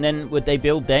one, and then would they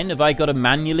build then? Have I got to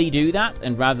manually do that?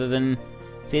 And rather than...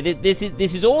 See, this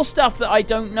is all stuff that I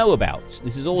don't know about.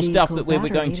 This is all stuff that we're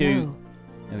going to...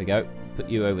 There we go. Put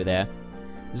you over there.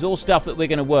 This is all stuff that we're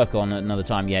going to work on another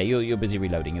time. Yeah, you're busy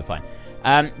reloading. You're fine.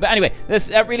 But anyway,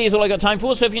 that really is all I got time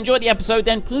for. So if you enjoyed the episode,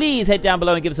 then please head down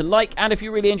below and give us a like. And if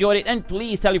you really enjoyed it, then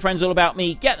please tell your friends all about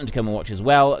me. Get them to come and watch as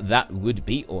well. That would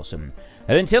be awesome.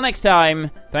 And until next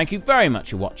time, thank you very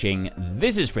much for watching.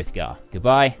 This is Frithgar.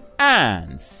 Goodbye,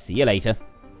 and see you later.